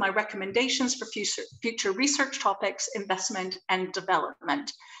closely with my recommendations for future research topics, investment, and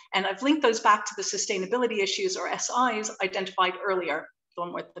development. And I've linked those back to the sustainability issues, or SIs, identified earlier, the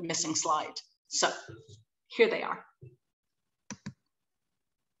one with the missing slide. So here they are.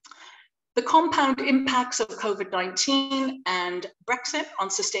 The compound impacts of COVID-19 and Brexit on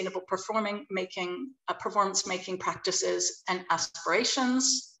sustainable performance-making practices and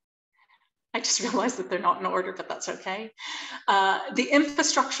aspirations. I just realized that they're not in order, but that's okay. The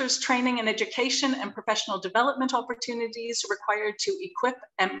infrastructures, training and education and professional development opportunities required to equip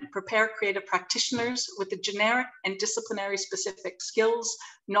and prepare creative practitioners with the generic and disciplinary specific skills,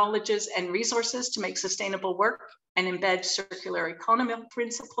 knowledges, and resources to make sustainable work and embed circular economy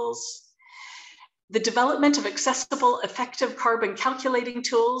principles. The development of accessible, effective carbon calculating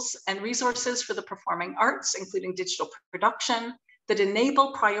tools and resources for the performing arts, including digital production, that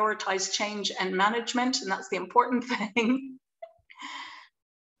enable prioritized change and management, and that's the important thing.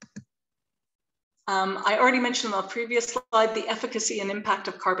 I already mentioned on the previous slide, the efficacy and impact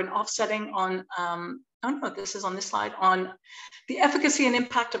of carbon offsetting on, I don't know if this is on this slide, on the efficacy and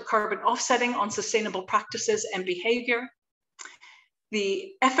impact of carbon offsetting on sustainable practices and behavior.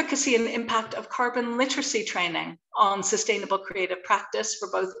 The efficacy and impact of carbon literacy training on sustainable creative practice for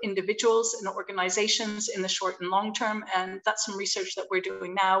both individuals and organizations in the short and long term. And that's some research that we're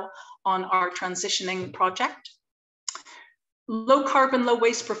doing now on our transitioning project. Low carbon, low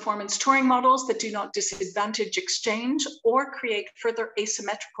waste performance touring models that do not disadvantage exchange or create further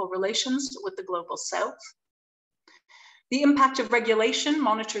asymmetrical relations with the global south. The impact of regulation,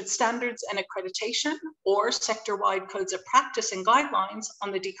 monitored standards and accreditation, or sector-wide codes of practice and guidelines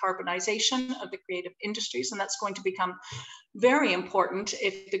on the decarbonization of the creative industries. And that's going to become very important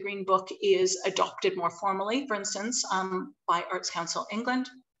if the Green Book is adopted more formally, for instance, by Arts Council England.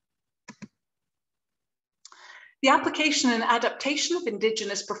 The application and adaptation of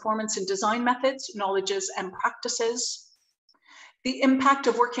Indigenous performance and design methods, knowledges, and practices. The impact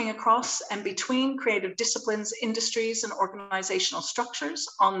of working across and between creative disciplines, industries, and organizational structures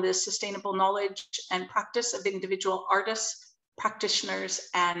on the sustainable knowledge and practice of individual artists, practitioners,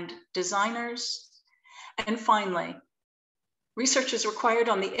 and designers. And finally, research is required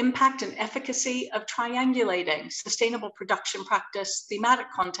on the impact and efficacy of triangulating sustainable production practice,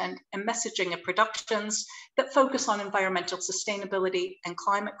 thematic content, and messaging of productions that focus on environmental sustainability and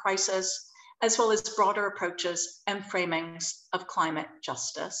climate crisis, as well as broader approaches and framings of climate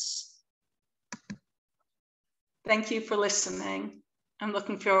justice. Thank you for listening. I'm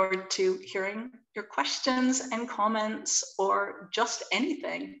looking forward to hearing your questions and comments or just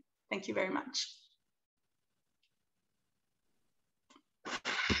anything. Thank you very much.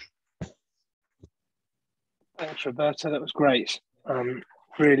 Thanks, Roberta. That was great.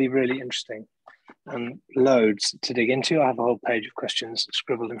 Really, really interesting. And loads to dig into. I have a whole page of questions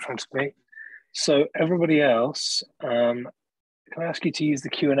scribbled in front of me. So everybody else, can I ask you to use the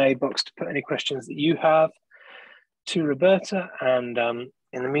Q&A box to put any questions that you have? to Roberta, and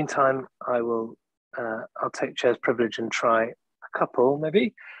in the meantime, I'll take chair's privilege and try a couple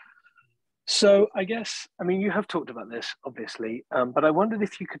maybe. So I guess, I mean, you have talked about this obviously, but I wondered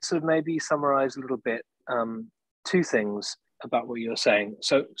if you could sort of maybe summarize a little bit two things about what you're saying.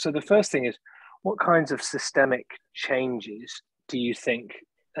 So the first thing is, what kinds of systemic changes do you think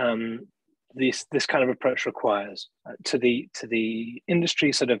this kind of approach requires to the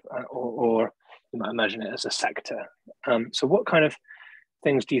industry, sort of, or you might imagine it as a sector? So what kind of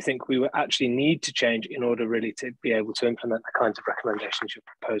things do you think we would actually need to change in order really to be able to implement the kinds of recommendations you're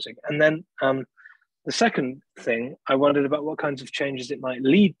proposing? And then the second thing, I wondered about what kinds of changes it might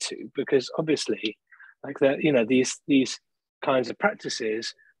lead to, because obviously, like these kinds of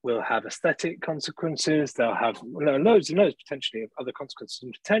practices will have aesthetic consequences. They'll have loads and loads potentially of other consequences,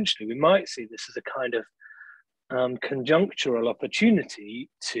 and potentially we might see this as a kind of conjunctural opportunity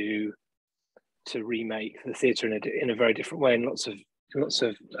to remake the theatre in a very different way, in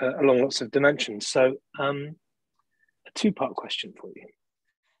along lots of dimensions. So a two-part question for you.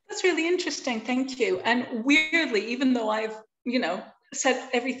 That's really interesting, thank you. And weirdly, even though I've said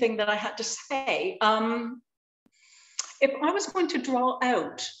everything that I had to say, if I was going to draw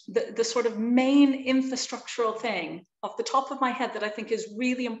out the sort of main infrastructural thing off the top of my head that I think is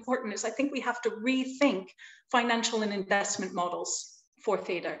really important, is I think we have to rethink financial and investment models for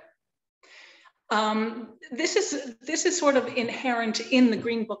theatre. This is sort of inherent in the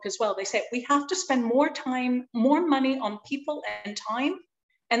Green Book as well. They say we have to spend more money on people and time,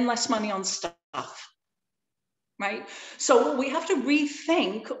 and less money on stuff, right? So we have to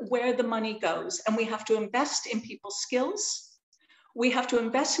rethink where the money goes, and we have to invest in people's skills. We have to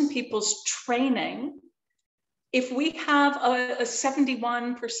invest in people's training. If we have a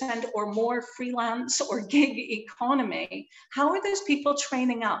 71% or more freelance or gig economy, how are those people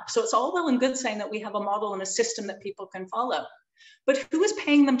training up? So it's all well and good saying that we have a model and a system that people can follow, but who is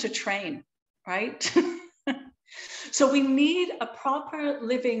paying them to train, right? So we need a proper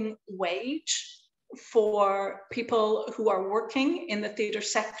living wage for people who are working in the theatre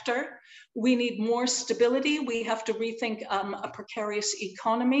sector. We need more stability. We have to rethink a precarious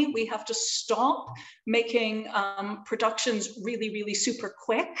economy. We have to stop making productions really, really super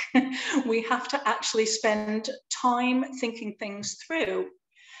quick. We have to actually spend time thinking things through.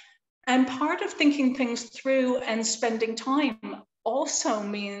 And part of thinking things through and spending time also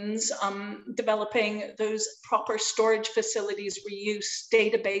means developing those proper storage facilities, reuse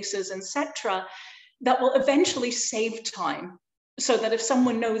databases, etc., that will eventually save time, so that if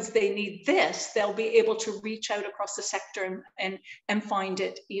someone knows they need this, they'll be able to reach out across the sector and find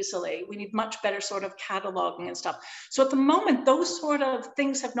it easily. We need much better sort of cataloging and stuff. So at the moment, those sort of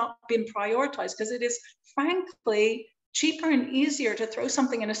things have not been prioritized, because it is frankly cheaper and easier to throw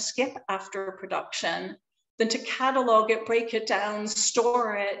something in a skip after a production than to catalog it, break it down,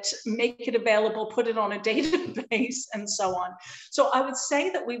 store it, make it available, put it on a database, and so on. So I would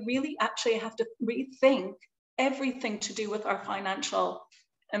say that we really actually have to rethink everything to do with our financial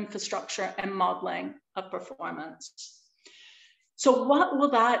infrastructure and modeling of performance. So what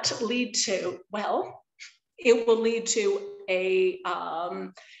will that lead to? Well, it will lead to a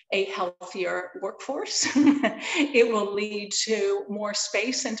healthier workforce. It will lead to more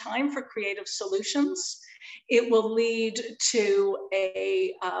space and time for creative solutions. It will lead to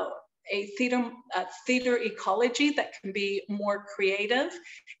a theatre ecology that can be more creative.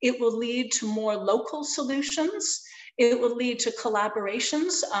 It will lead to more local solutions. It will lead to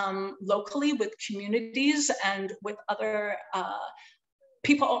collaborations locally with communities and with other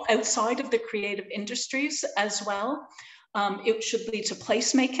people outside of the creative industries as well. It should lead to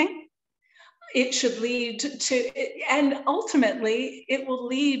placemaking. It should lead to, and ultimately, it will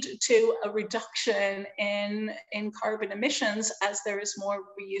lead to a reduction in carbon emissions as there is more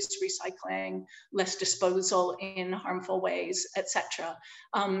reuse, recycling, less disposal in harmful ways, etc.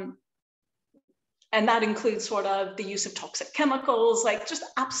 And that includes sort of the use of toxic chemicals, like just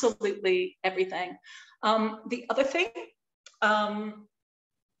absolutely everything. The other thing,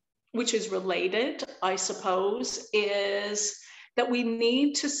 which is related, I suppose, is that we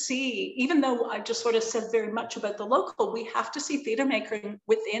need to see, even though I just sort of said very much about the local, we have to see theatre making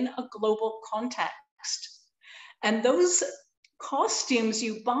within a global context. And those costumes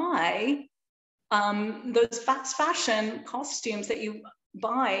you buy, those fast fashion costumes that you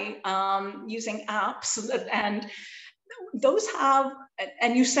buy using apps, and those have,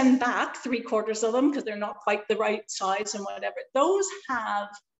 and you send back 3/4 of them because they're not quite the right size and whatever, those have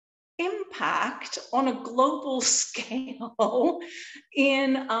impact on a global scale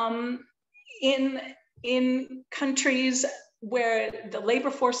in countries where the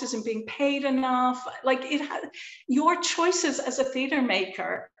labor force isn't being paid enough. Like your choices as a theatre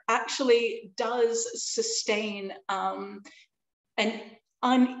maker actually does sustain an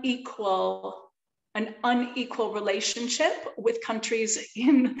unequal relationship with countries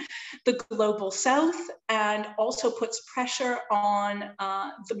in the global south, and also puts pressure on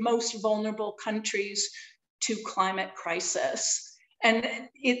the most vulnerable countries to climate crisis. And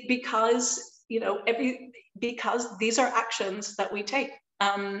because because these are actions that we take.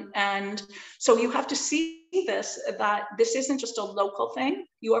 And so you have to see that this isn't just a local thing.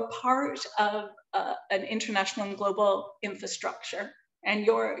 You are part of an international and global infrastructure. And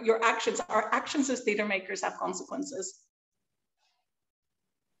your actions, our actions as theatre makers, have consequences.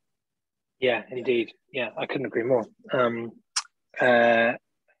 Yeah, indeed. Yeah, I couldn't agree more.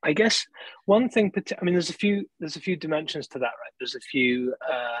 I guess one thing, I mean, there's a few dimensions to that, right? There's a few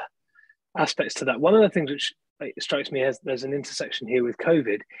aspects to that. One of the things which strikes me as there's an intersection here with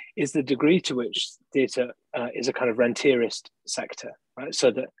COVID is the degree to which theatre is a kind of rentierist sector, right? So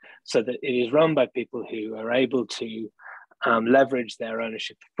that it is run by people who are able to leverage their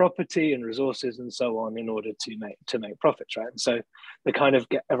ownership of property and resources and so on in order to make profits, right? And so they kind of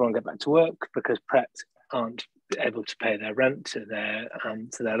everyone get back to work because Pret aren't able to pay their rent to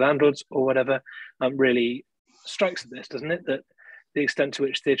their landlords or whatever. Really strikes at this, doesn't it? That the extent to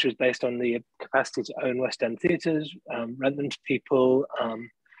which theatre is based on the capacity to own West End theatres, rent them to people,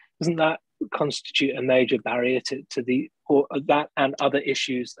 doesn't that constitute a major barrier to that and other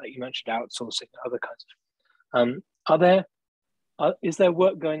issues that you mentioned, outsourcing, other kinds of? Is there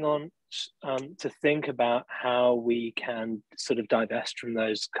work going on to think about how we can sort of divest from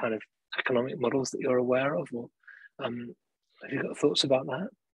those kind of economic models that you're aware of, or have you got thoughts about that?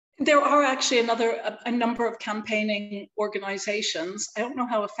 There are actually a number of campaigning organizations. I don't know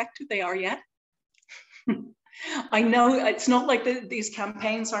how effective they are yet. I know it's not like these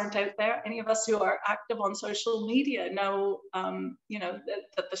campaigns aren't out there. Any of us who are active on social media know,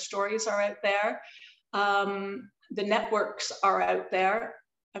 that the stories are out there. The networks are out there.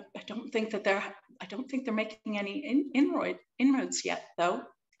 I don't think they're making any inroads yet, though,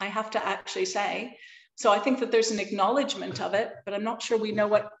 I have to actually say. So I think that there's an acknowledgement of it, but I'm not sure we know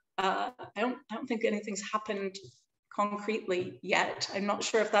what. I don't think anything's happened concretely yet. I'm not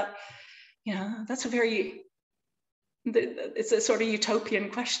sure if that, that's it's a sort of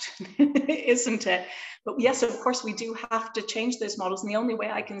utopian question, isn't it? But yes, of course, we do have to change those models. And the only way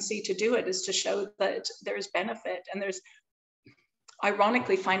I can see to do it is to show that there's benefit, and there's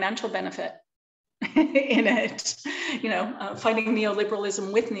ironically financial benefit in it, fighting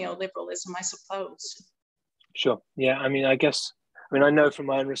neoliberalism with neoliberalism, I suppose. Sure. Yeah. I mean, I know from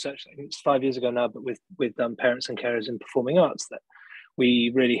my own research, I think it's 5 years ago now, but with parents and carers in performing arts, that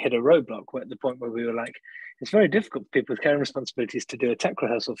we really hit a roadblock at the point where we were like, it's very difficult for people with caring responsibilities to do a tech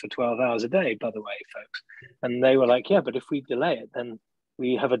rehearsal for 12 hours a day, by the way, folks. And they were like, yeah, but if we delay it, then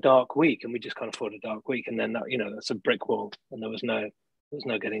we have a dark week, and we just can't afford a dark week. And then, that's a brick wall, and there's no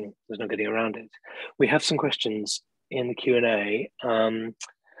getting around it. We have some questions in the Q&A. I'm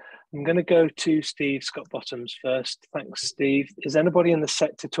going to go to Steve Scott Bottoms first. Thanks, Steve. Is anybody in the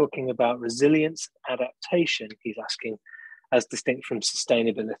sector talking about resilience and adaptation, he's asking, as distinct from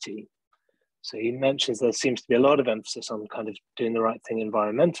sustainability? So he mentions there seems to be a lot of emphasis on kind of doing the right thing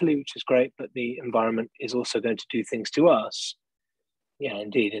environmentally, which is great, but the environment is also going to do things to us. Yeah,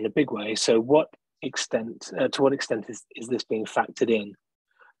 indeed, in a big way. So to what extent is this being factored in?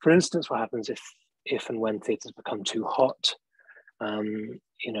 For instance, what happens if and when theatres become too hot?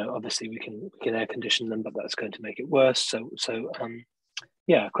 Obviously we can air condition them, but that's going to make it worse. So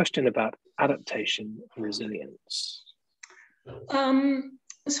a question about adaptation and resilience.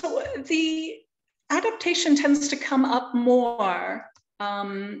 So the adaptation tends to come up more,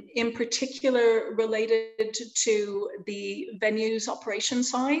 in particular related to the venues operation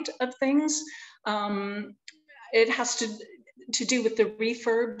side of things. It has to do with the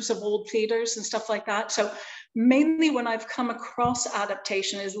refurbs of old theaters and stuff like that. So mainly when I've come across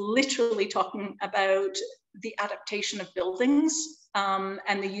adaptation is literally talking about the adaptation of buildings,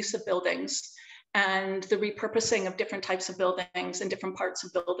 and the use of buildings, and the repurposing of different types of buildings and different parts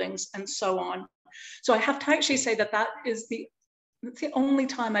of buildings and so on. So I have to actually say that is the only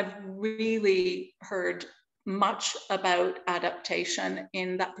time I've really heard much about adaptation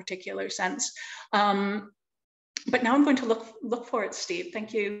in that particular sense. But now I'm going to look for it, Steve.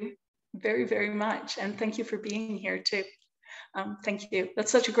 Thank you very, very much. And thank you for being here too. Thank you.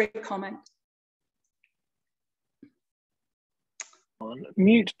 That's such a great comment. On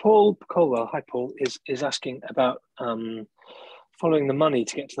mute, Paul Colwell, hi Paul, is asking about following the money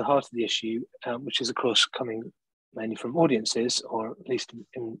to get to the heart of the issue, which is of course coming mainly from audiences, or at least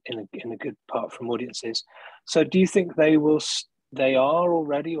in a good part from audiences. So do you think they are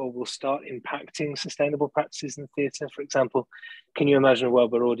already or will start impacting sustainable practices in theatre? For example, can you imagine a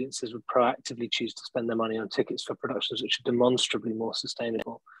world where audiences would proactively choose to spend their money on tickets for productions which are demonstrably more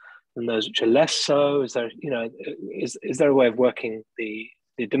sustainable than those which are less so? Is there, is there a way of working the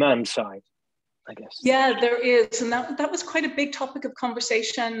demand side, I guess? Yeah, there is. And that was quite a big topic of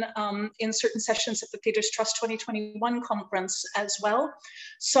conversation in certain sessions at the Theatres Trust 2021 conference as well.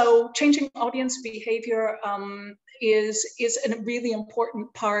 So changing audience behavior is a really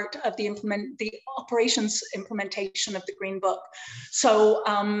important part of the operations implementation of the Green Book. So,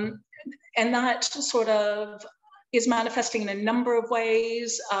 and that sort of is manifesting in a number of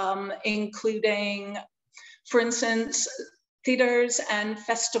ways, including, for instance, theatres and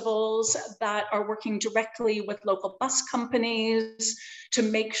festivals that are working directly with local bus companies to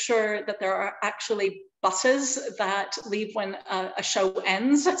make sure that there are actually buses that leave when a show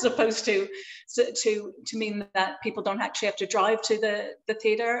ends, as opposed to mean that people don't actually have to drive to the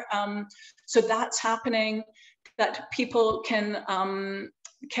theatre. So that's happening, that people can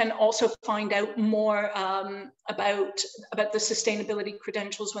also find out more about the sustainability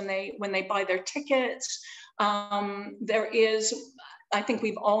credentials when they buy their tickets. There is, I think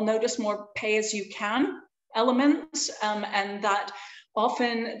we've all noticed, more pay-as-you-can elements, and that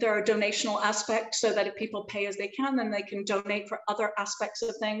often there are donational aspects, so that if people pay as they can, then they can donate for other aspects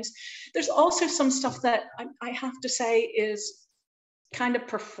of things. There's also some stuff that I have to say is kind of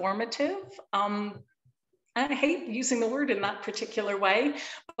performative. I hate using the word in that particular way,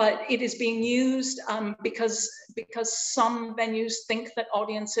 but it is being used because some venues think that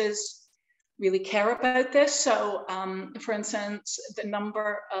audiences really care about this. So for instance, the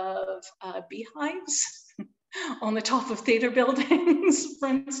number of beehives on the top of theatre buildings, for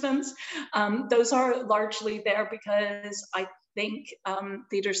instance, those are largely there because I think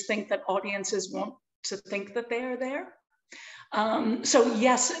theatres think that audiences want to think that they are there. So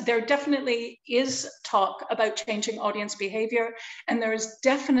yes, there definitely is talk about changing audience behavior, and there is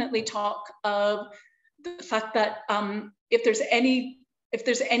definitely talk of the fact that if there's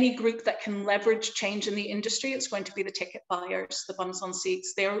any group that can leverage change in the industry, it's going to be the ticket buyers, the bums on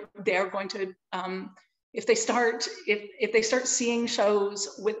seats. They're going to, if they start seeing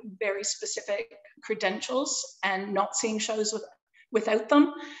shows with very specific credentials and not seeing shows without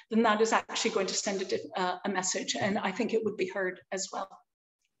them, then that is actually going to send a message, and I think it would be heard as well.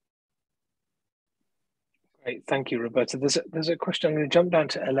 Great, thank you, Roberta. There's a question. I'm going to jump down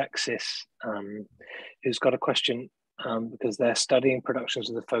to Alexis, who's got a question. Because they're studying productions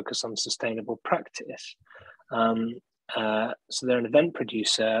with a focus on sustainable practice. So they're an event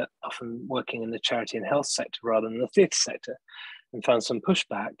producer, often working in the charity and health sector rather than the theatre sector, and found some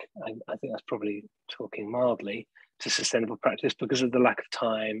pushback, I think that's probably talking mildly, to sustainable practice because of the lack of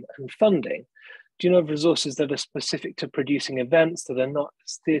time and funding. Do you know of resources that are specific to producing events that are not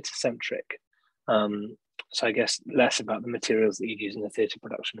theatre-centric? So I guess less about the materials that you'd use in a theatre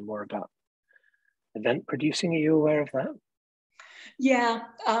production and more about event producing. Are you aware of that? Yeah,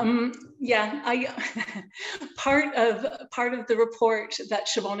 part of the report that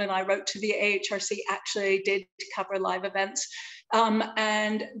Siobhan and I wrote to the AHRC actually did cover live events.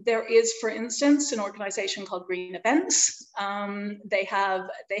 And there is, for instance, an organization called Green Events. They have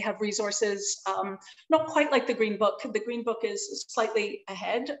resources, not quite like the Green Book. The Green Book is slightly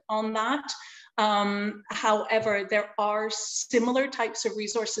ahead on that. However, there are similar types of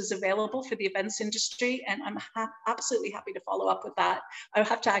resources available for the events industry, and I'm absolutely happy to follow up with that. I'll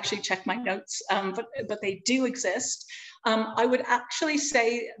have to actually check my notes, but they do exist. I would actually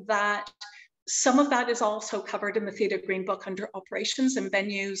say that some of that is also covered in the Theatre Green Book under operations and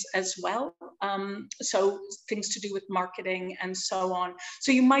venues as well. So things to do with marketing and so on.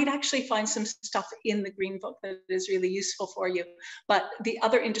 So you might actually find some stuff in the Green Book that is really useful for you. But the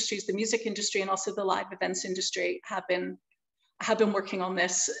other industries, the music industry and also the live events industry, have been working on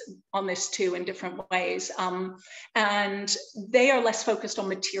this too in different ways. And they are less focused on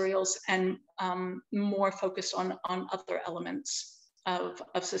materials and more focused on other elements of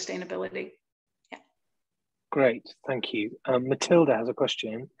sustainability. Great, thank you. Matilda has a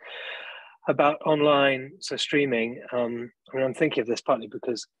question about online, so streaming. I mean, I'm thinking of this partly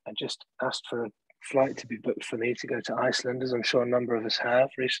because I just asked for a flight to be booked for me to go to Iceland, as I'm sure a number of us have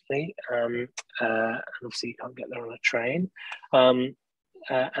recently. And obviously you can't get there on a train.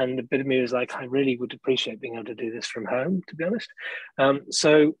 And a bit of me was like, I really would appreciate being able to do this from home, to be honest.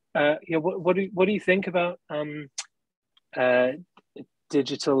 Yeah, what do you think about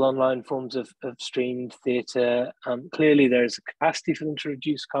digital online forms of streamed theatre? Clearly there's a capacity for them to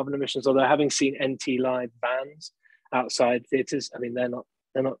reduce carbon emissions, although having seen NT Live bans outside theatres. I mean, they're not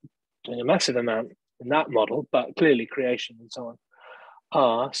doing a massive amount in that model, but clearly creation and so on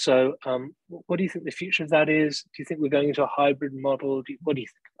are. So what do you think the future of that is? Do you think we're going into a hybrid model? What do you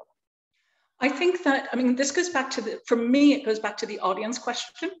think about that? I think that, I mean, this goes back to for me, it goes back to the audience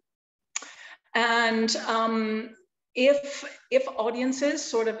question. And if audiences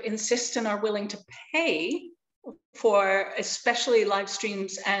sort of insist and are willing to pay for especially live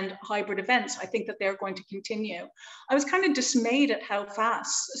streams and hybrid events, I think that they're going to continue. I was kind of dismayed at how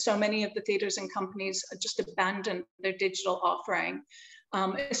fast so many of the theaters and companies just abandoned their digital offering.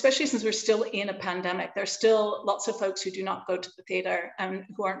 Especially since we're still in a pandemic. There's still lots of folks who do not go to the theater and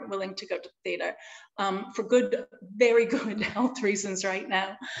who aren't willing to go to the theater for very good health reasons right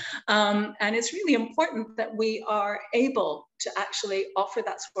now. And it's really important that we are able to actually offer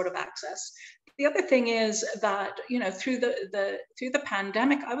that sort of access. The other thing is that, you know, through the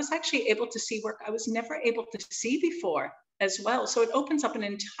pandemic, I was actually able to see work I was never able to see before as well. So it opens up an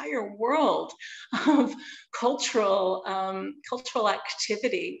entire world of cultural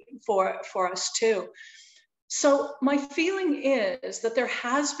activity for us too. So my feeling is that there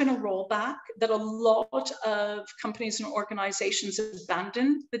has been a rollback, that a lot of companies and organizations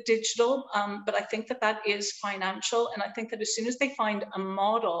abandoned the digital, but I think that is financial. And I think that as soon as they find a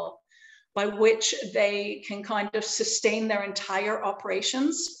model by which they can kind of sustain their entire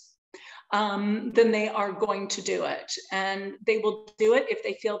operations, then they are going to do it. And they will do it if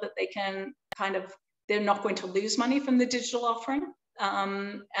they feel that they can they're not going to lose money from the digital offering,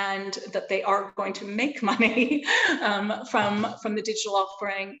 and that they are going to make money from the digital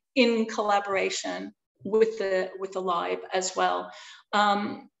offering in collaboration with the live as well.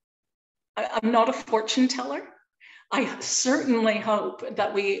 I'm not a fortune teller. I certainly hope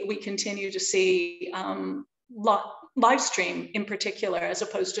that we continue to see live stream in particular, as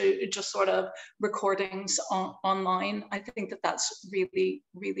opposed to just sort of recordings online. I think that that's really,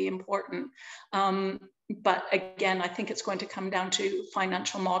 really important. But again, I think it's going to come down to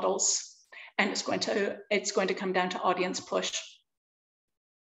financial models, and it's going to come down to audience push.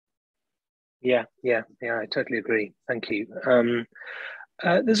 Yeah, I totally agree. Thank you.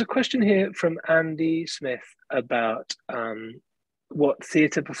 There's a question here from Andy Smith about what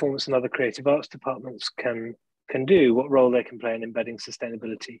theatre, performance and other creative arts departments can do, what role they can play in embedding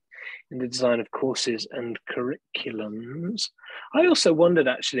sustainability in the design of courses and curriculums. I also wondered,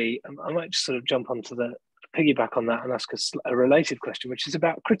 actually, I might just sort of jump onto the piggyback on that and ask a related question, which is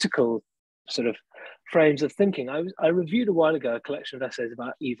about critical sort of frames of thinking. I reviewed a while ago a collection of essays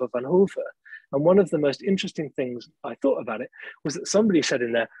about Eva van Hove, and one of the most interesting things I thought about it was that somebody said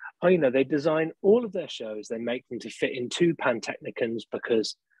in there, oh, you know, they design all of their shows, they make them to fit in 2 Pantechnicons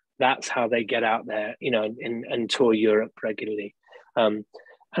because that's how they get out there, you know, and tour Europe regularly. And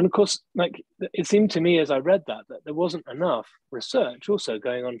of course, like, it seemed to me as I read that there wasn't enough research also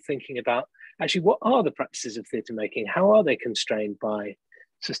going on thinking about actually what are the practices of theatre making? How are they constrained by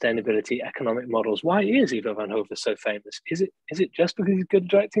sustainability economic models? Why is Ivo van Hove so famous? Is it just because he's good at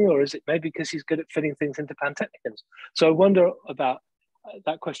directing, or is it maybe because he's good at fitting things into Pantechnicons? So I wonder about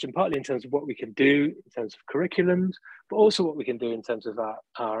that question, partly in terms of what we can do in terms of curriculums, but also what we can do in terms of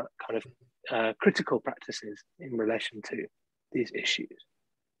our kind of critical practices in relation to these issues.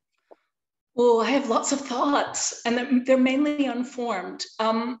 Well, I have lots of thoughts, and they're mainly unformed.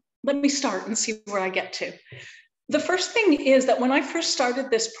 Let me start and see where I get to. The first thing is that when I first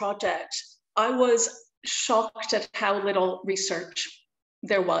started this project, I was shocked at how little research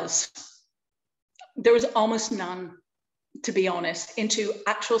there was. There was almost none, to be honest, into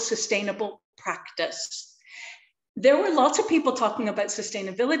actual sustainable practice. There were lots of people talking about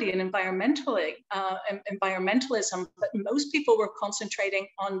sustainability and environmentalism, but most people were concentrating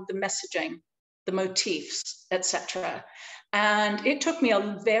on the messaging, the motifs, etc. And it took me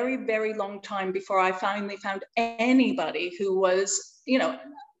a very, very long time before I finally found anybody who was, you know,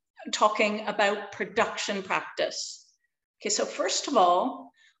 talking about production practice. Okay, so first of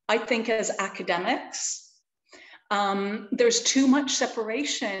all, I think as academics, there's too much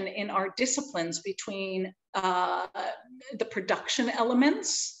separation in our disciplines between the production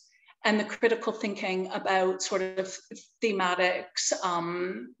elements and the critical thinking about sort of thematics,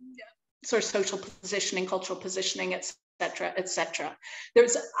 sort of social positioning, cultural positioning, etc., etc. There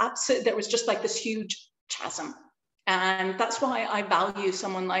was just like this huge chasm. And that's why I value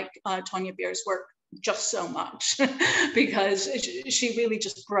someone like Tonya Beer's work just so much, because she really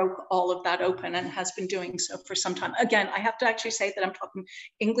just broke all of that open and has been doing so for some time. Again, I have to actually say that I'm talking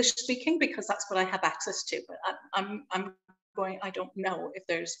English speaking because that's what I have access to, but I don't know if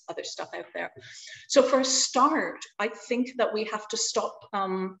there's other stuff out there. So for a start, I think that we have to stop.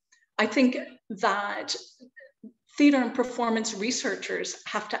 I think that theater and performance researchers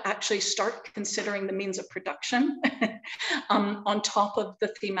have to actually start considering the means of production on top of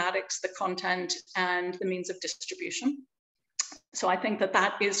the thematics, the content, and the means of distribution. So I think that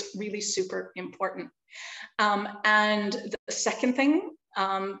that is really super important. And the second thing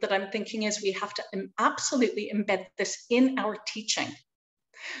that I'm thinking is we have to absolutely embed this in our teaching.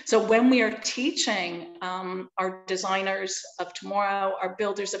 So when we are teaching our designers of tomorrow, our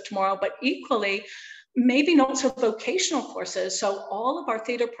builders of tomorrow, but equally, maybe not so vocational courses. So all of our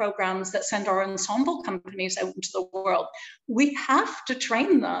theater programs that send our ensemble companies out into the world, we have to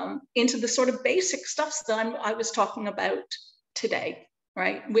train them into the sort of basic stuff that I was talking about today,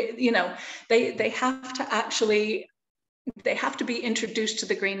 right? They have to actually, they have to be introduced to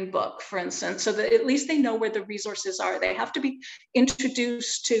the Green Book, for instance, so that at least they know where the resources are. They have to be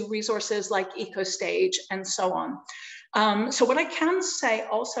introduced to resources like EcoStage and so on. So what I can say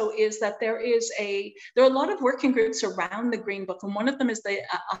also is that there are a lot of working groups around the Green Book, and one of them is the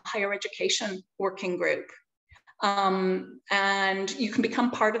higher education working group. And you can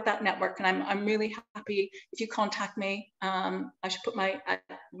become part of that network. And I'm really happy if you contact me. I should put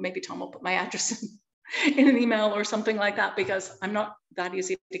maybe Tom will put my address in an email or something like that, because I'm not that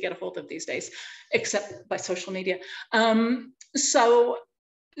easy to get a hold of these days, except by social media. So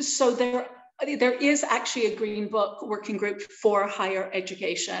there is actually a Green Book working group for higher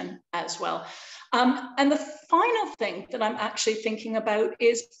education as well. And the final thing that I'm actually thinking about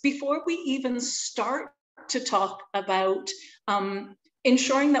is, before we even start to talk about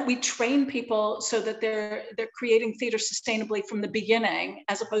ensuring that we train people so that they're creating theater sustainably from the beginning,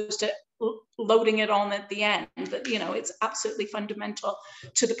 as opposed to loading it on at the end, that, you know, it's absolutely fundamental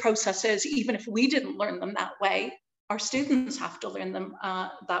to the processes. Even if we didn't learn them that way, our students have to learn them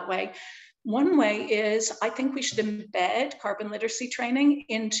that way. One way is, I think we should embed carbon literacy training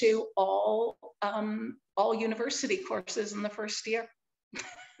into all university courses in the first year.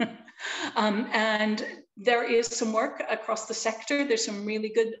 And there is some work across the sector. There's some really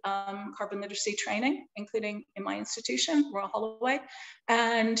good carbon literacy training, including in my institution, Royal Holloway.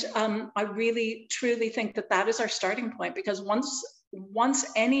 And I really, truly think that that is our starting point, because once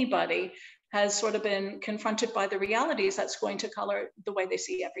anybody has sort of been confronted by the realities, that's going to color the way they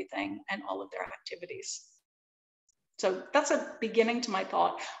see everything and all of their activities. So that's a beginning to my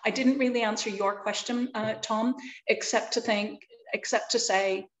thought. I didn't really answer your question, Tom, except to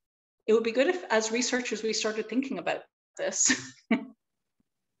say, it would be good if, as researchers, we started thinking about this.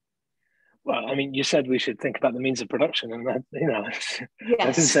 Well, I mean, you said we should think about the means of production, and that, you know, Yes. I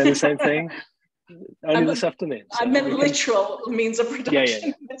didn't say the same thing. Only this afternoon. So I meant literal means of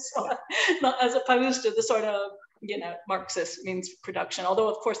production, yeah. Not as opposed to the sort of, you know, Marxist means production. Although,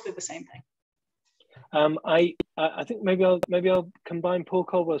 of course, they're the same thing. I think maybe I'll combine. Paul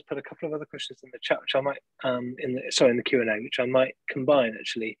Caldwell's put a couple of other questions in the chat, which I might in the Q&A, which I might combine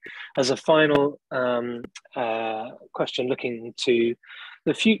actually as a final question looking to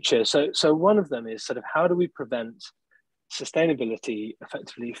the future. So one of them is sort of, how do we prevent sustainability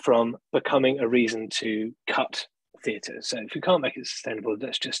effectively from becoming a reason to cut theatre? So if we can't make it sustainable,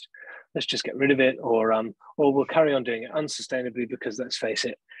 let's just get rid of it, or we'll carry on doing it unsustainably, because let's face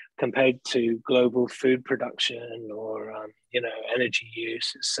it, compared to global food production or energy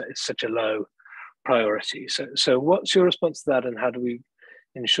use, it's such a low priority. So what's your response to that, and how do we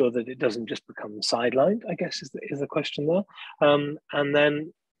ensure that it doesn't just become sidelined, I guess is the question there. And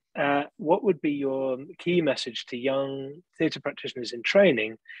then what would be your key message to young theatre practitioners in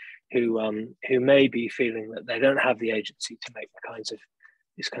training who may be feeling that they don't have the agency to make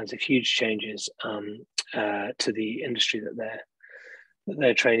these kinds of huge changes to the industry that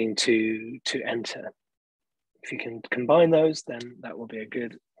they're training to enter? If you can combine those, then that will be a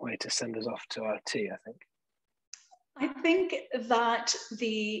good way to send us off to our tea, I think. I think that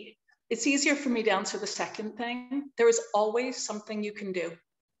it's easier for me to answer the second thing. There is always something you can do.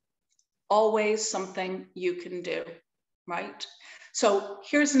 Always something you can do, right? So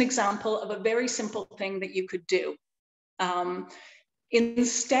here's an example of a very simple thing that you could do.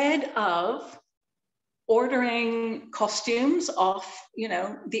 Instead of ordering costumes off,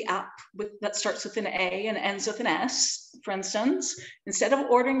 the app that starts with an A and ends with an S, for instance, instead of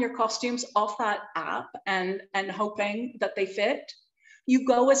ordering your costumes off that app and hoping that they fit, you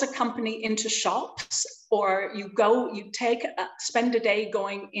go as a company into shops, or you spend a day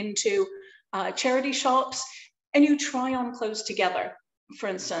going into charity shops, and you try on clothes together, for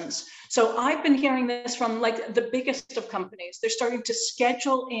instance. So I've been hearing this from like the biggest of companies. They're starting to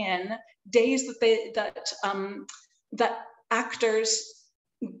schedule in days that actors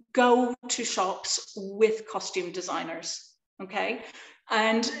go to shops with costume designers. Okay,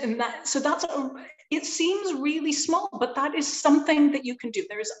 and that's it seems really small, but that is something that you can do.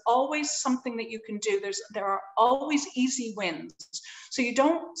 There is always something that you can do. There are always easy wins. So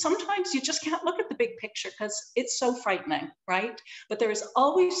sometimes you just can't look at the big picture because it's so frightening, right? But there is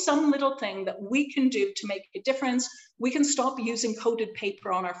always some little thing that we can do to make a difference. We can stop using coated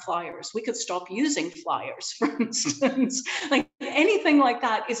paper on our flyers. We could stop using flyers, for instance. Like anything like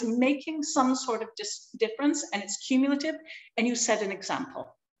that is making some sort of difference, and it's cumulative, and you set an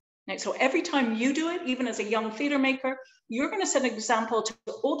example. Right? So every time you do it, even as a young theatre maker, you're going to set an example to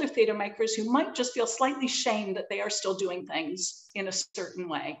older theatre makers who might just feel slightly shamed that they are still doing things in a certain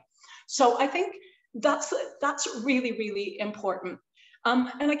way. So I think that's really, really important. And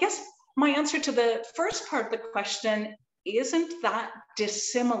I guess my answer to the first part of the question isn't that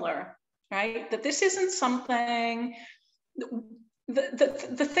dissimilar, right? That this isn't something.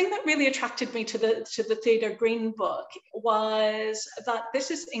 The thing that really attracted me to the Theatre Green book was that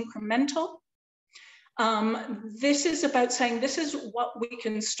this is incremental. This is about saying, this is what we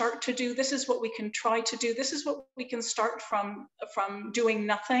can start to do. This is what we can try to do. This is what we can start from doing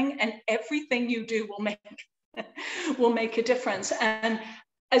nothing, and everything you do will make a difference. And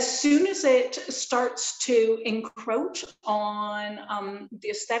as soon as it starts to encroach on the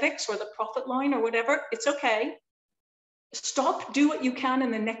aesthetics or the profit line or whatever, it's okay. Stop, do what you can,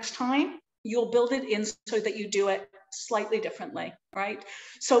 and the next time you'll build it in so that you do it slightly differently, right?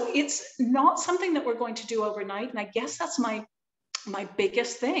 So it's not something that we're going to do overnight. And I guess that's my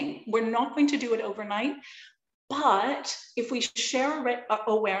biggest thing. We're not going to do it overnight. But if we share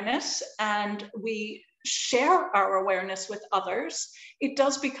awareness and we share our awareness with others, it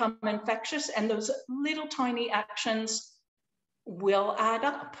does become infectious, and those little tiny actions will add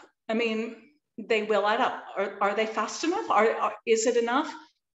up. I mean, they will add up. Are they fast enough? Is it enough?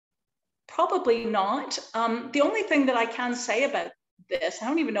 Probably not. The only thing that I can say about this, I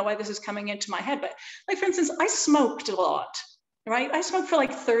don't even know why this is coming into my head, but like, for instance, I smoked a lot, right? I smoked for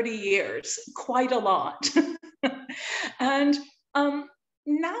like 30 years, quite a lot. And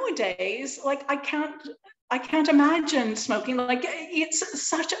nowadays, like, I can't imagine smoking. Like, it's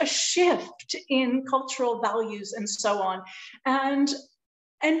such a shift in cultural values and so on. And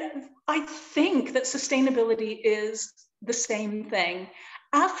I think that sustainability is the same thing.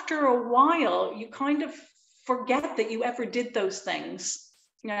 After a while, you kind of forget that you ever did those things,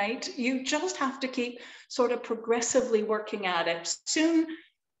 right? You just have to keep sort of progressively working at it. Soon,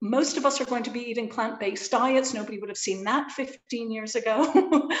 most of us are going to be eating plant-based diets. Nobody would have seen that 15 years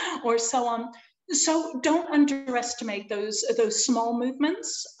ago or so on. So don't underestimate those small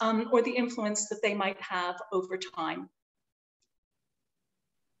movements or the influence that they might have over time.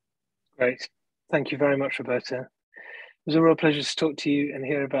 Great. Thank you very much, Roberta. It was a real pleasure to talk to you and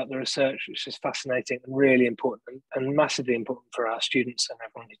hear about the research, which is fascinating and really important and massively important for our students and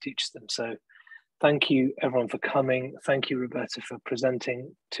everyone who teaches them. So thank you, everyone, for coming. Thank you, Roberta, for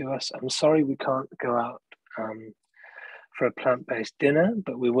presenting to us. I'm sorry we can't go out for a plant-based dinner,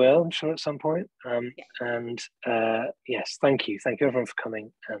 but we will, I'm sure, at some point. Yes, thank you. Thank you, everyone, for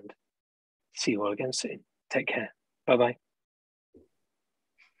coming, and see you all again soon. Take care. Bye-bye.